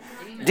it to?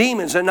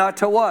 Demons, and not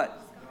to what?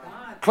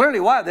 God. Clearly,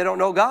 why? They don't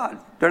know God.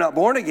 They're not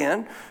born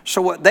again.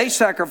 So what they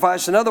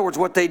sacrifice, in other words,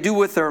 what they do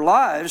with their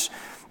lives,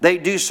 they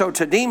do so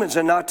to demons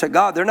and not to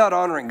God. They're not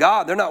honoring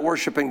God. They're not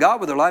worshiping God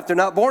with their life. They're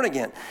not born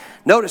again.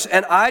 Notice,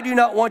 and I do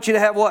not want you to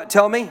have what?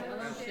 Tell me.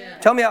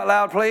 Tell me out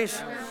loud,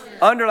 please.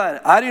 Underline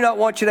it. I do not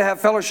want you to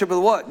have fellowship with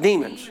what?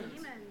 Demons.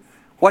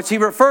 What's he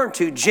referring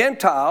to?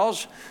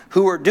 Gentiles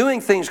who are doing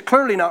things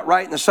clearly not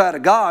right in the sight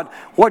of God.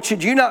 What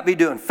should you not be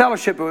doing?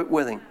 Fellowshipping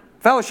with him.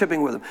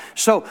 Fellowshipping with him.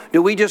 So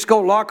do we just go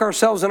lock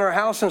ourselves in our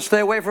house and stay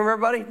away from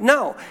everybody?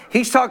 No.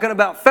 He's talking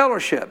about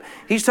fellowship.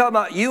 He's talking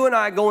about you and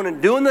I going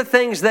and doing the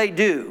things they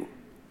do.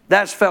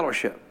 That's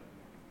fellowship.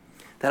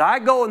 that I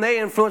go and they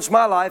influence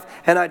my life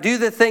and I do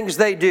the things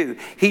they do.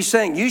 He's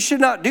saying you should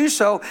not do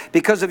so,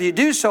 because if you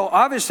do so,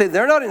 obviously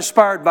they're not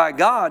inspired by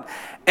God.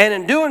 And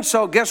in doing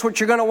so, guess what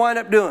you're going to wind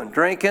up doing?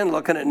 Drinking,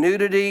 looking at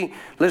nudity,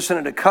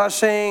 listening to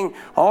cussing,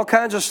 all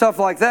kinds of stuff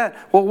like that.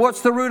 Well,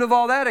 what's the root of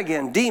all that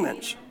again?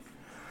 Demons.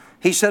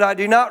 He said, I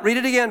do not, read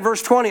it again,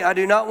 verse 20, I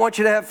do not want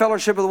you to have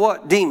fellowship with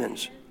what?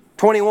 Demons.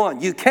 21,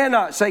 you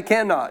cannot, say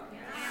cannot.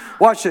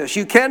 Watch this.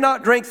 You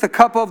cannot drink the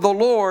cup of the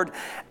Lord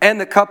and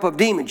the cup of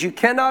demons. You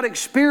cannot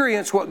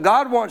experience what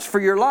God wants for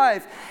your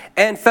life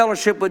and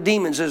fellowship with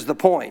demons is the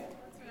point.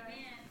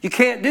 You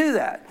can't do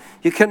that.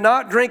 You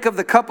cannot drink of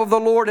the cup of the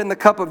Lord and the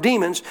cup of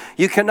demons.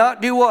 You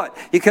cannot do what?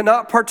 You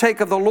cannot partake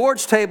of the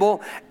Lord's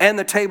table and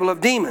the table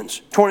of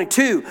demons.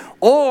 22,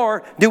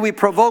 or do we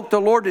provoke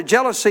the Lord to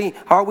jealousy?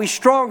 Are we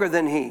stronger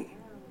than He?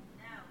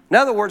 In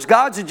other words,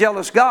 God's a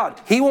jealous God.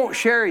 He won't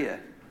share you.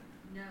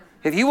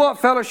 If you want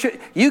fellowship,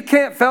 you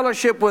can't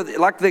fellowship with,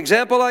 like the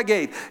example I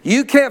gave,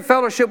 you can't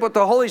fellowship with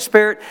the Holy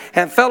Spirit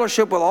and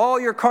fellowship with all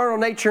your carnal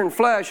nature and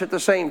flesh at the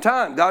same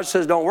time. God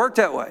says don't work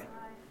that way.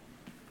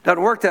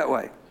 Doesn't work that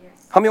way.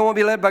 How many want to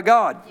be led by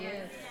God?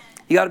 Yes.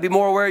 You got to be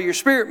more aware of your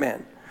spirit,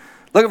 man.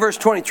 Look at verse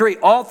 23.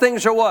 All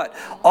things are what?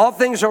 All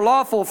things are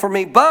lawful for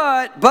me,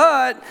 but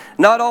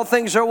not all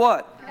things are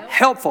what?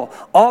 Helpful.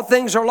 All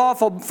things are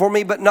lawful for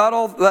me, but not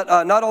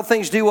all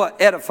things do what?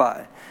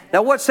 Edify.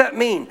 Now, what's that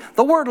mean?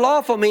 The word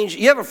lawful means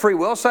you have a free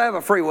will, so I have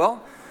a free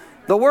will.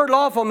 The word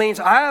lawful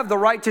means I have the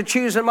right to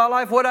choose in my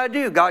life what I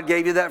do. God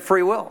gave you that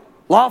free will.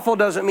 Lawful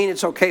doesn't mean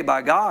it's okay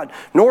by God,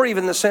 nor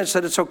even the sense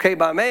that it's okay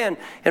by man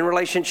in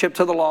relationship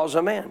to the laws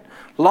of man.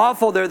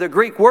 Lawful there, the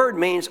Greek word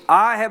means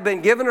I have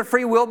been given a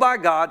free will by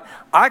God.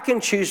 I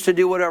can choose to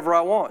do whatever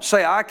I want.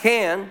 Say, I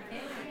can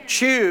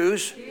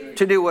choose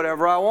to do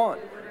whatever I want.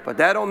 But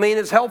that don't mean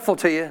it's helpful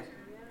to you.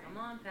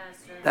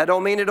 That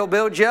don't mean it'll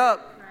build you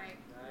up.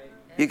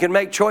 You can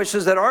make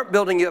choices that aren't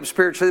building you up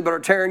spiritually but are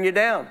tearing you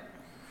down.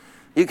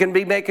 You can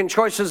be making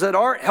choices that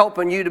aren't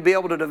helping you to be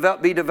able to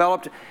be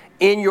developed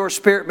in your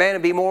spirit, man,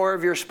 and be more aware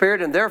of your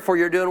spirit. And therefore,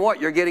 you're doing what?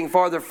 You're getting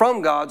farther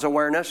from God's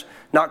awareness,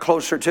 not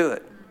closer to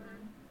it.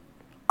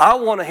 I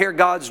want to hear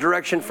God's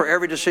direction for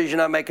every decision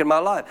I make in my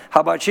life.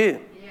 How about you?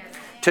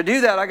 To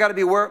do that, I got to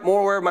be more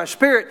aware of my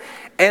spirit.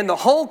 And the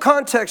whole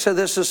context of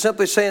this is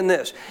simply saying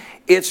this.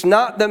 It's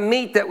not the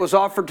meat that was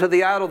offered to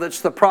the idol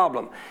that's the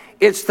problem.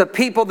 It's the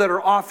people that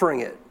are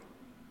offering it.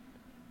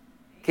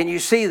 Can you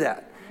see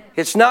that?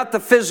 It's not the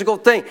physical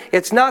thing.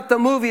 It's not the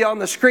movie on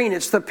the screen.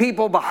 It's the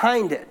people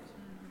behind it.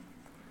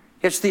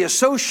 It's the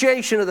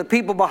association of the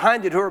people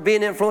behind it who are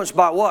being influenced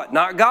by what?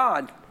 Not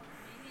God.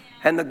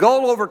 And the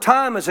goal over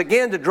time is,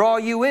 again, to draw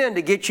you in,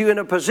 to get you in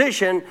a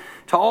position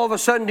to all of a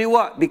sudden do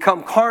what?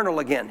 Become carnal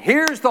again.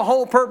 Here's the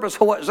whole purpose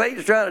of what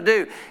Satan's trying to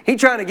do. He's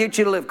trying to get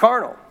you to live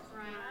carnal.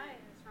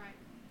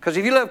 Because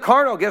if you live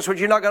carnal, guess what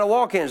you're not going to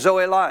walk in?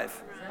 Zoe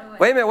life.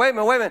 Wait a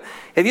minute.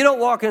 If you don't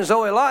walk in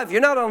Zoe life, you're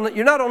not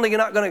only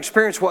not going to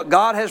experience what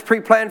God has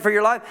pre-planned for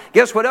your life,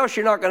 guess what else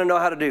you're not going to know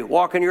how to do?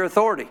 Walk in your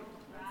authority.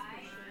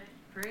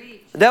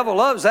 The devil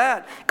loves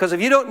that, because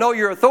if you don't know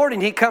your authority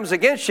and he comes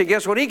against you,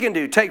 guess what he can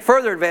do? Take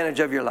further advantage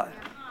of your life.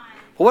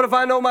 Well, what if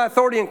I know my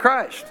authority in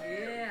Christ?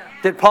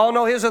 Did Paul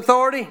know his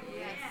authority?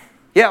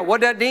 Yeah, what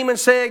did that demon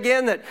say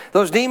again?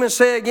 Those demons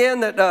say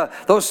again that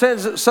those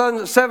seven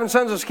sons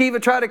of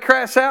Sceva tried to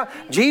cast out?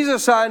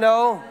 Jesus I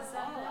know.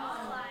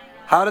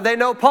 How did they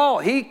know Paul?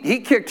 He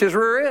kicked his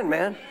rear end,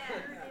 man.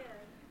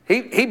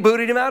 He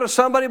booted him out of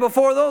somebody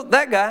before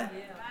that guy.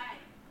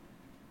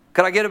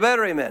 Could I get a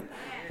better amen?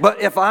 But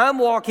if I'm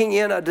walking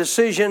in a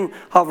decision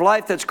of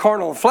life that's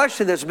carnal and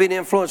fleshly, that's being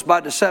influenced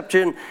by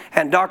deception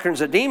and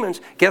doctrines of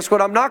demons, guess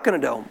what I'm not going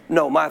to do?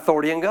 Know my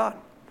authority in God.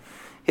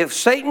 If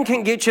Satan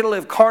can get you to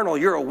live carnal,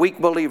 you're a weak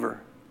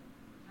believer.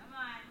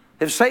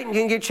 If Satan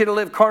can get you to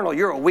live carnal,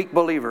 you're a weak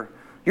believer.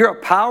 You're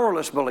a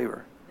powerless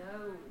believer.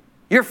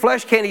 Your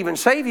flesh can't even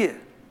save you.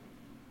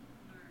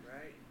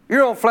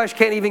 Your own flesh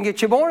can't even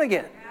get you born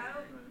again.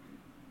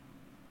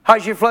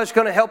 How's your flesh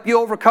going to help you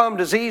overcome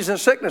disease and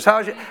sickness?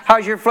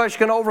 How's your flesh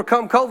going to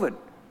overcome COVID?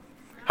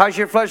 How's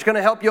your flesh going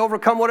to help you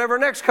overcome whatever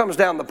next comes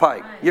down the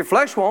pike? Your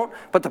flesh won't,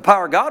 but the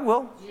power of God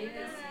will.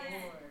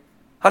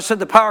 I said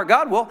the power of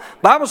God will.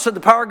 The Bible said the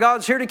power of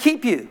God's here to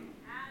keep you,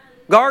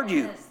 guard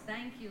you.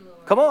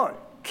 Come on,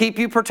 keep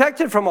you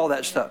protected from all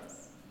that stuff.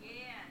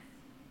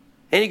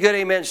 Any good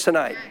amens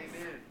tonight?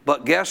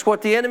 But guess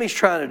what the enemy's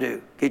trying to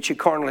do? Get you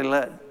carnally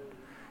led.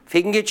 If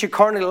he can get you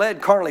carnally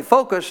led, carnally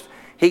focused,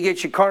 he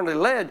gets you carnally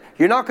led,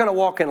 you're not going to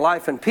walk in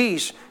life and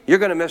peace. You're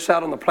going to miss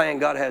out on the plan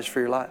God has for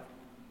your life.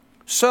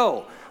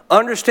 So,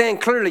 understand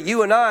clearly,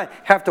 you and I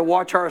have to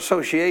watch our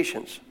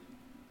associations.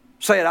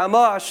 Say it, I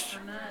must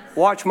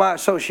watch my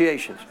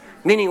associations.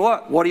 Meaning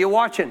what? What are you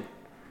watching?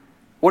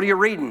 What are you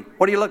reading?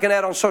 What are you looking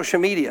at on social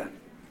media?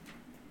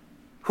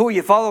 Who are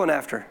you following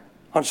after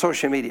on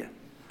social media?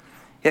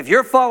 If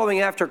you're following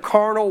after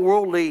carnal,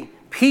 worldly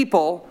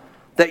people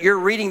that you're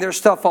reading their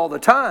stuff all the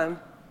time,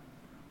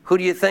 who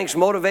do you think's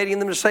motivating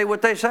them to say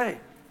what they say?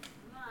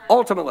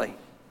 Ultimately.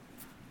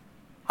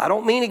 I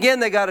don't mean, again,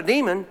 they got a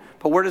demon,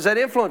 but where does that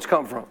influence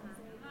come from?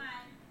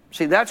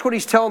 See, that's what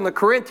he's telling the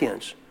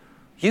Corinthians.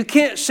 You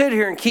can't sit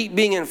here and keep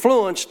being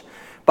influenced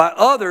by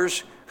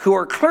others who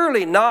are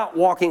clearly not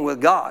walking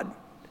with God.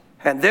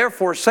 And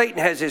therefore, Satan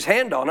has his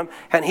hand on them,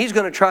 and he's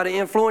going to try to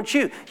influence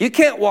you. You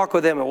can't walk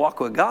with them and walk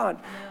with God.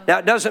 No. Now,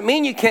 it doesn't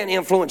mean you can't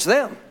influence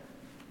them.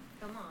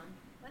 Come on.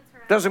 That's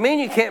right. Doesn't mean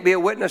you can't be a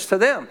witness to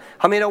them.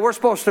 I mean, we're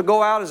supposed to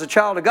go out as a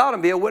child of God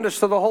and be a witness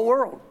to the whole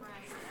world. Right.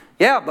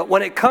 Yeah, but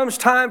when it comes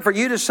time for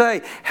you to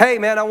say, hey,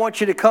 man, I want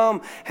you to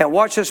come and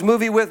watch this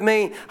movie with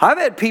me. I've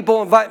had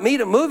people invite me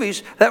to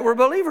movies that were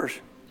believers.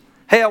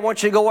 Hey, I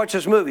want you to go watch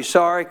this movie.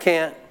 Sorry,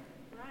 can't.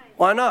 Right.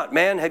 Why not,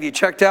 man? Have you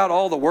checked out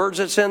all the words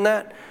that's in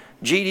that?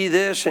 GD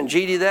this and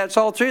GD that. It's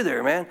all through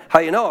there, man. How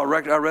you know? I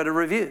read a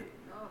review.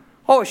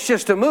 Oh, it's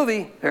just a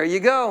movie. There you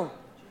go.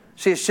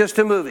 See, it's just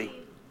a movie.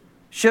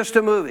 It's just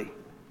a movie.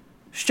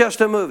 It's just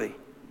a movie.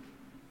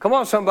 Come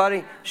on,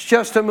 somebody. It's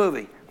just a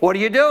movie. What are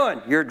you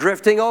doing? You're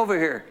drifting over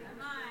here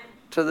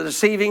to the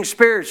deceiving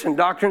spirits and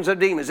doctrines of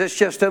demons. It's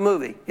just a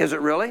movie. Is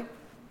it really?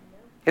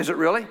 Is it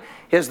really?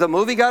 Has the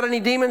movie got any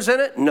demons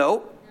in it?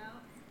 No.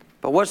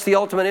 But what's the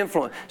ultimate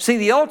influence? See,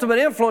 the ultimate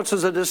influence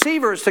as a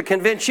deceiver is to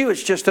convince you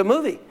it's just a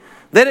movie.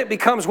 Then it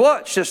becomes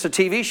what? It's just a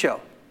TV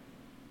show.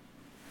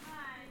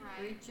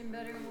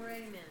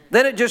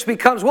 Then it just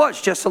becomes what?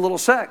 It's just a little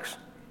sex.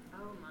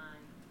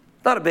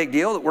 Not a big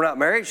deal that we're not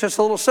married. It's just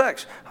a little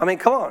sex. I mean,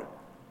 come on.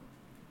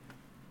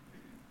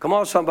 Come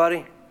on,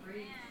 somebody.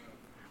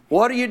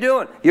 What are you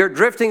doing? You're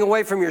drifting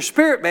away from your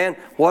spirit, man.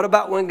 What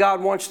about when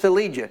God wants to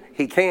lead you?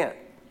 He can't.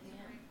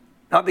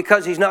 Not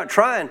because he's not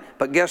trying,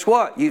 but guess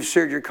what? You've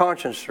seared your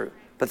conscience through.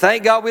 But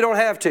thank God we don't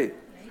have to.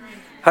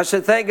 I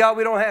said, thank God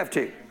we don't have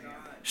to.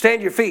 Stand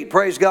to your feet.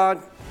 Praise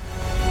God.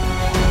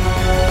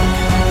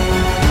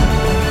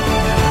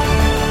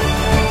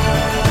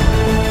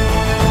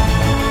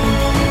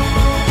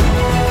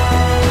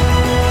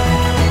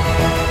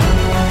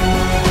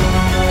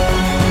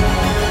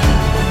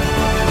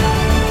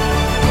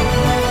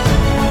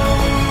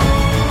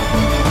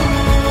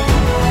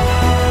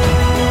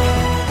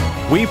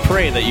 We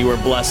pray that you were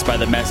blessed by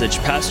the message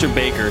Pastor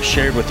Baker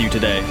shared with you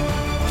today.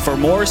 For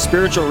more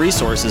spiritual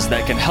resources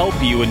that can help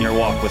you in your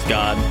walk with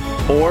God,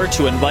 or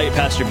to invite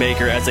Pastor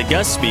Baker as a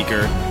guest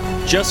speaker,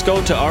 just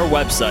go to our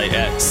website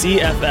at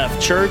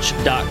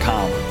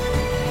cffchurch.com.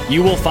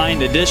 You will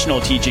find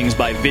additional teachings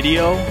by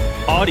video,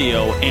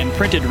 audio, and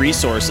printed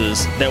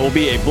resources that will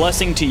be a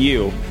blessing to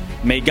you.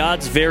 May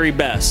God's very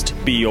best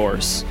be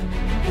yours.